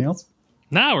talk about anything else?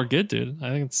 Nah, we're good, dude. I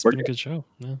think it's been a good show.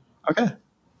 Yeah. Okay.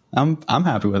 I'm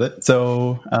happy with it.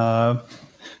 So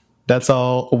that's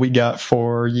all we got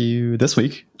for you this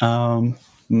week.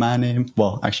 My name,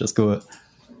 well, actually, let's go.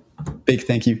 Big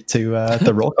thank you to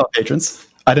the roll call patrons.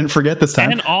 I didn't forget this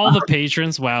time. And all the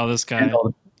patrons. Wow, this guy.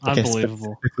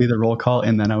 Unbelievable. Specifically the roll call,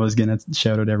 and then I was going to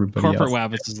shout out everybody Corporate else.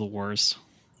 Wabbits is the worst.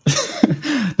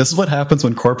 This is what happens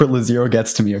when corporate Lazero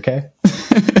gets to me, okay?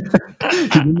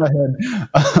 He's in my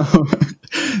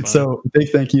head. So big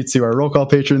thank you to our roll call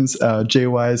patrons,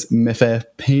 J-Wise, Mife,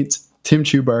 Paint, Tim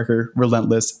Chewbarker,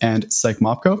 Relentless, and Psych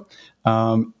Mopco.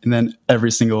 And then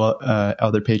every single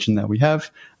other patron that we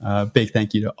have. Big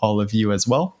thank you to all of you as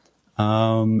well.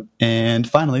 And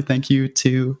finally, thank you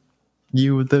to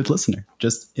you, the listener.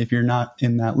 Just if you're not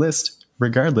in that list,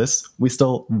 regardless, we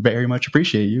still very much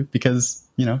appreciate you because,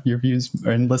 you know, your views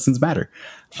and listens matter.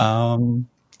 And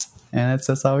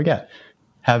that's all we got.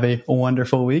 Have a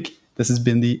wonderful week. This has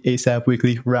been the ASAP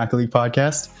Weekly Rocket League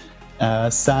podcast.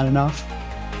 Signing off.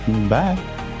 Bye.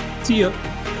 See ya.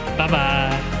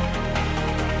 Bye-bye.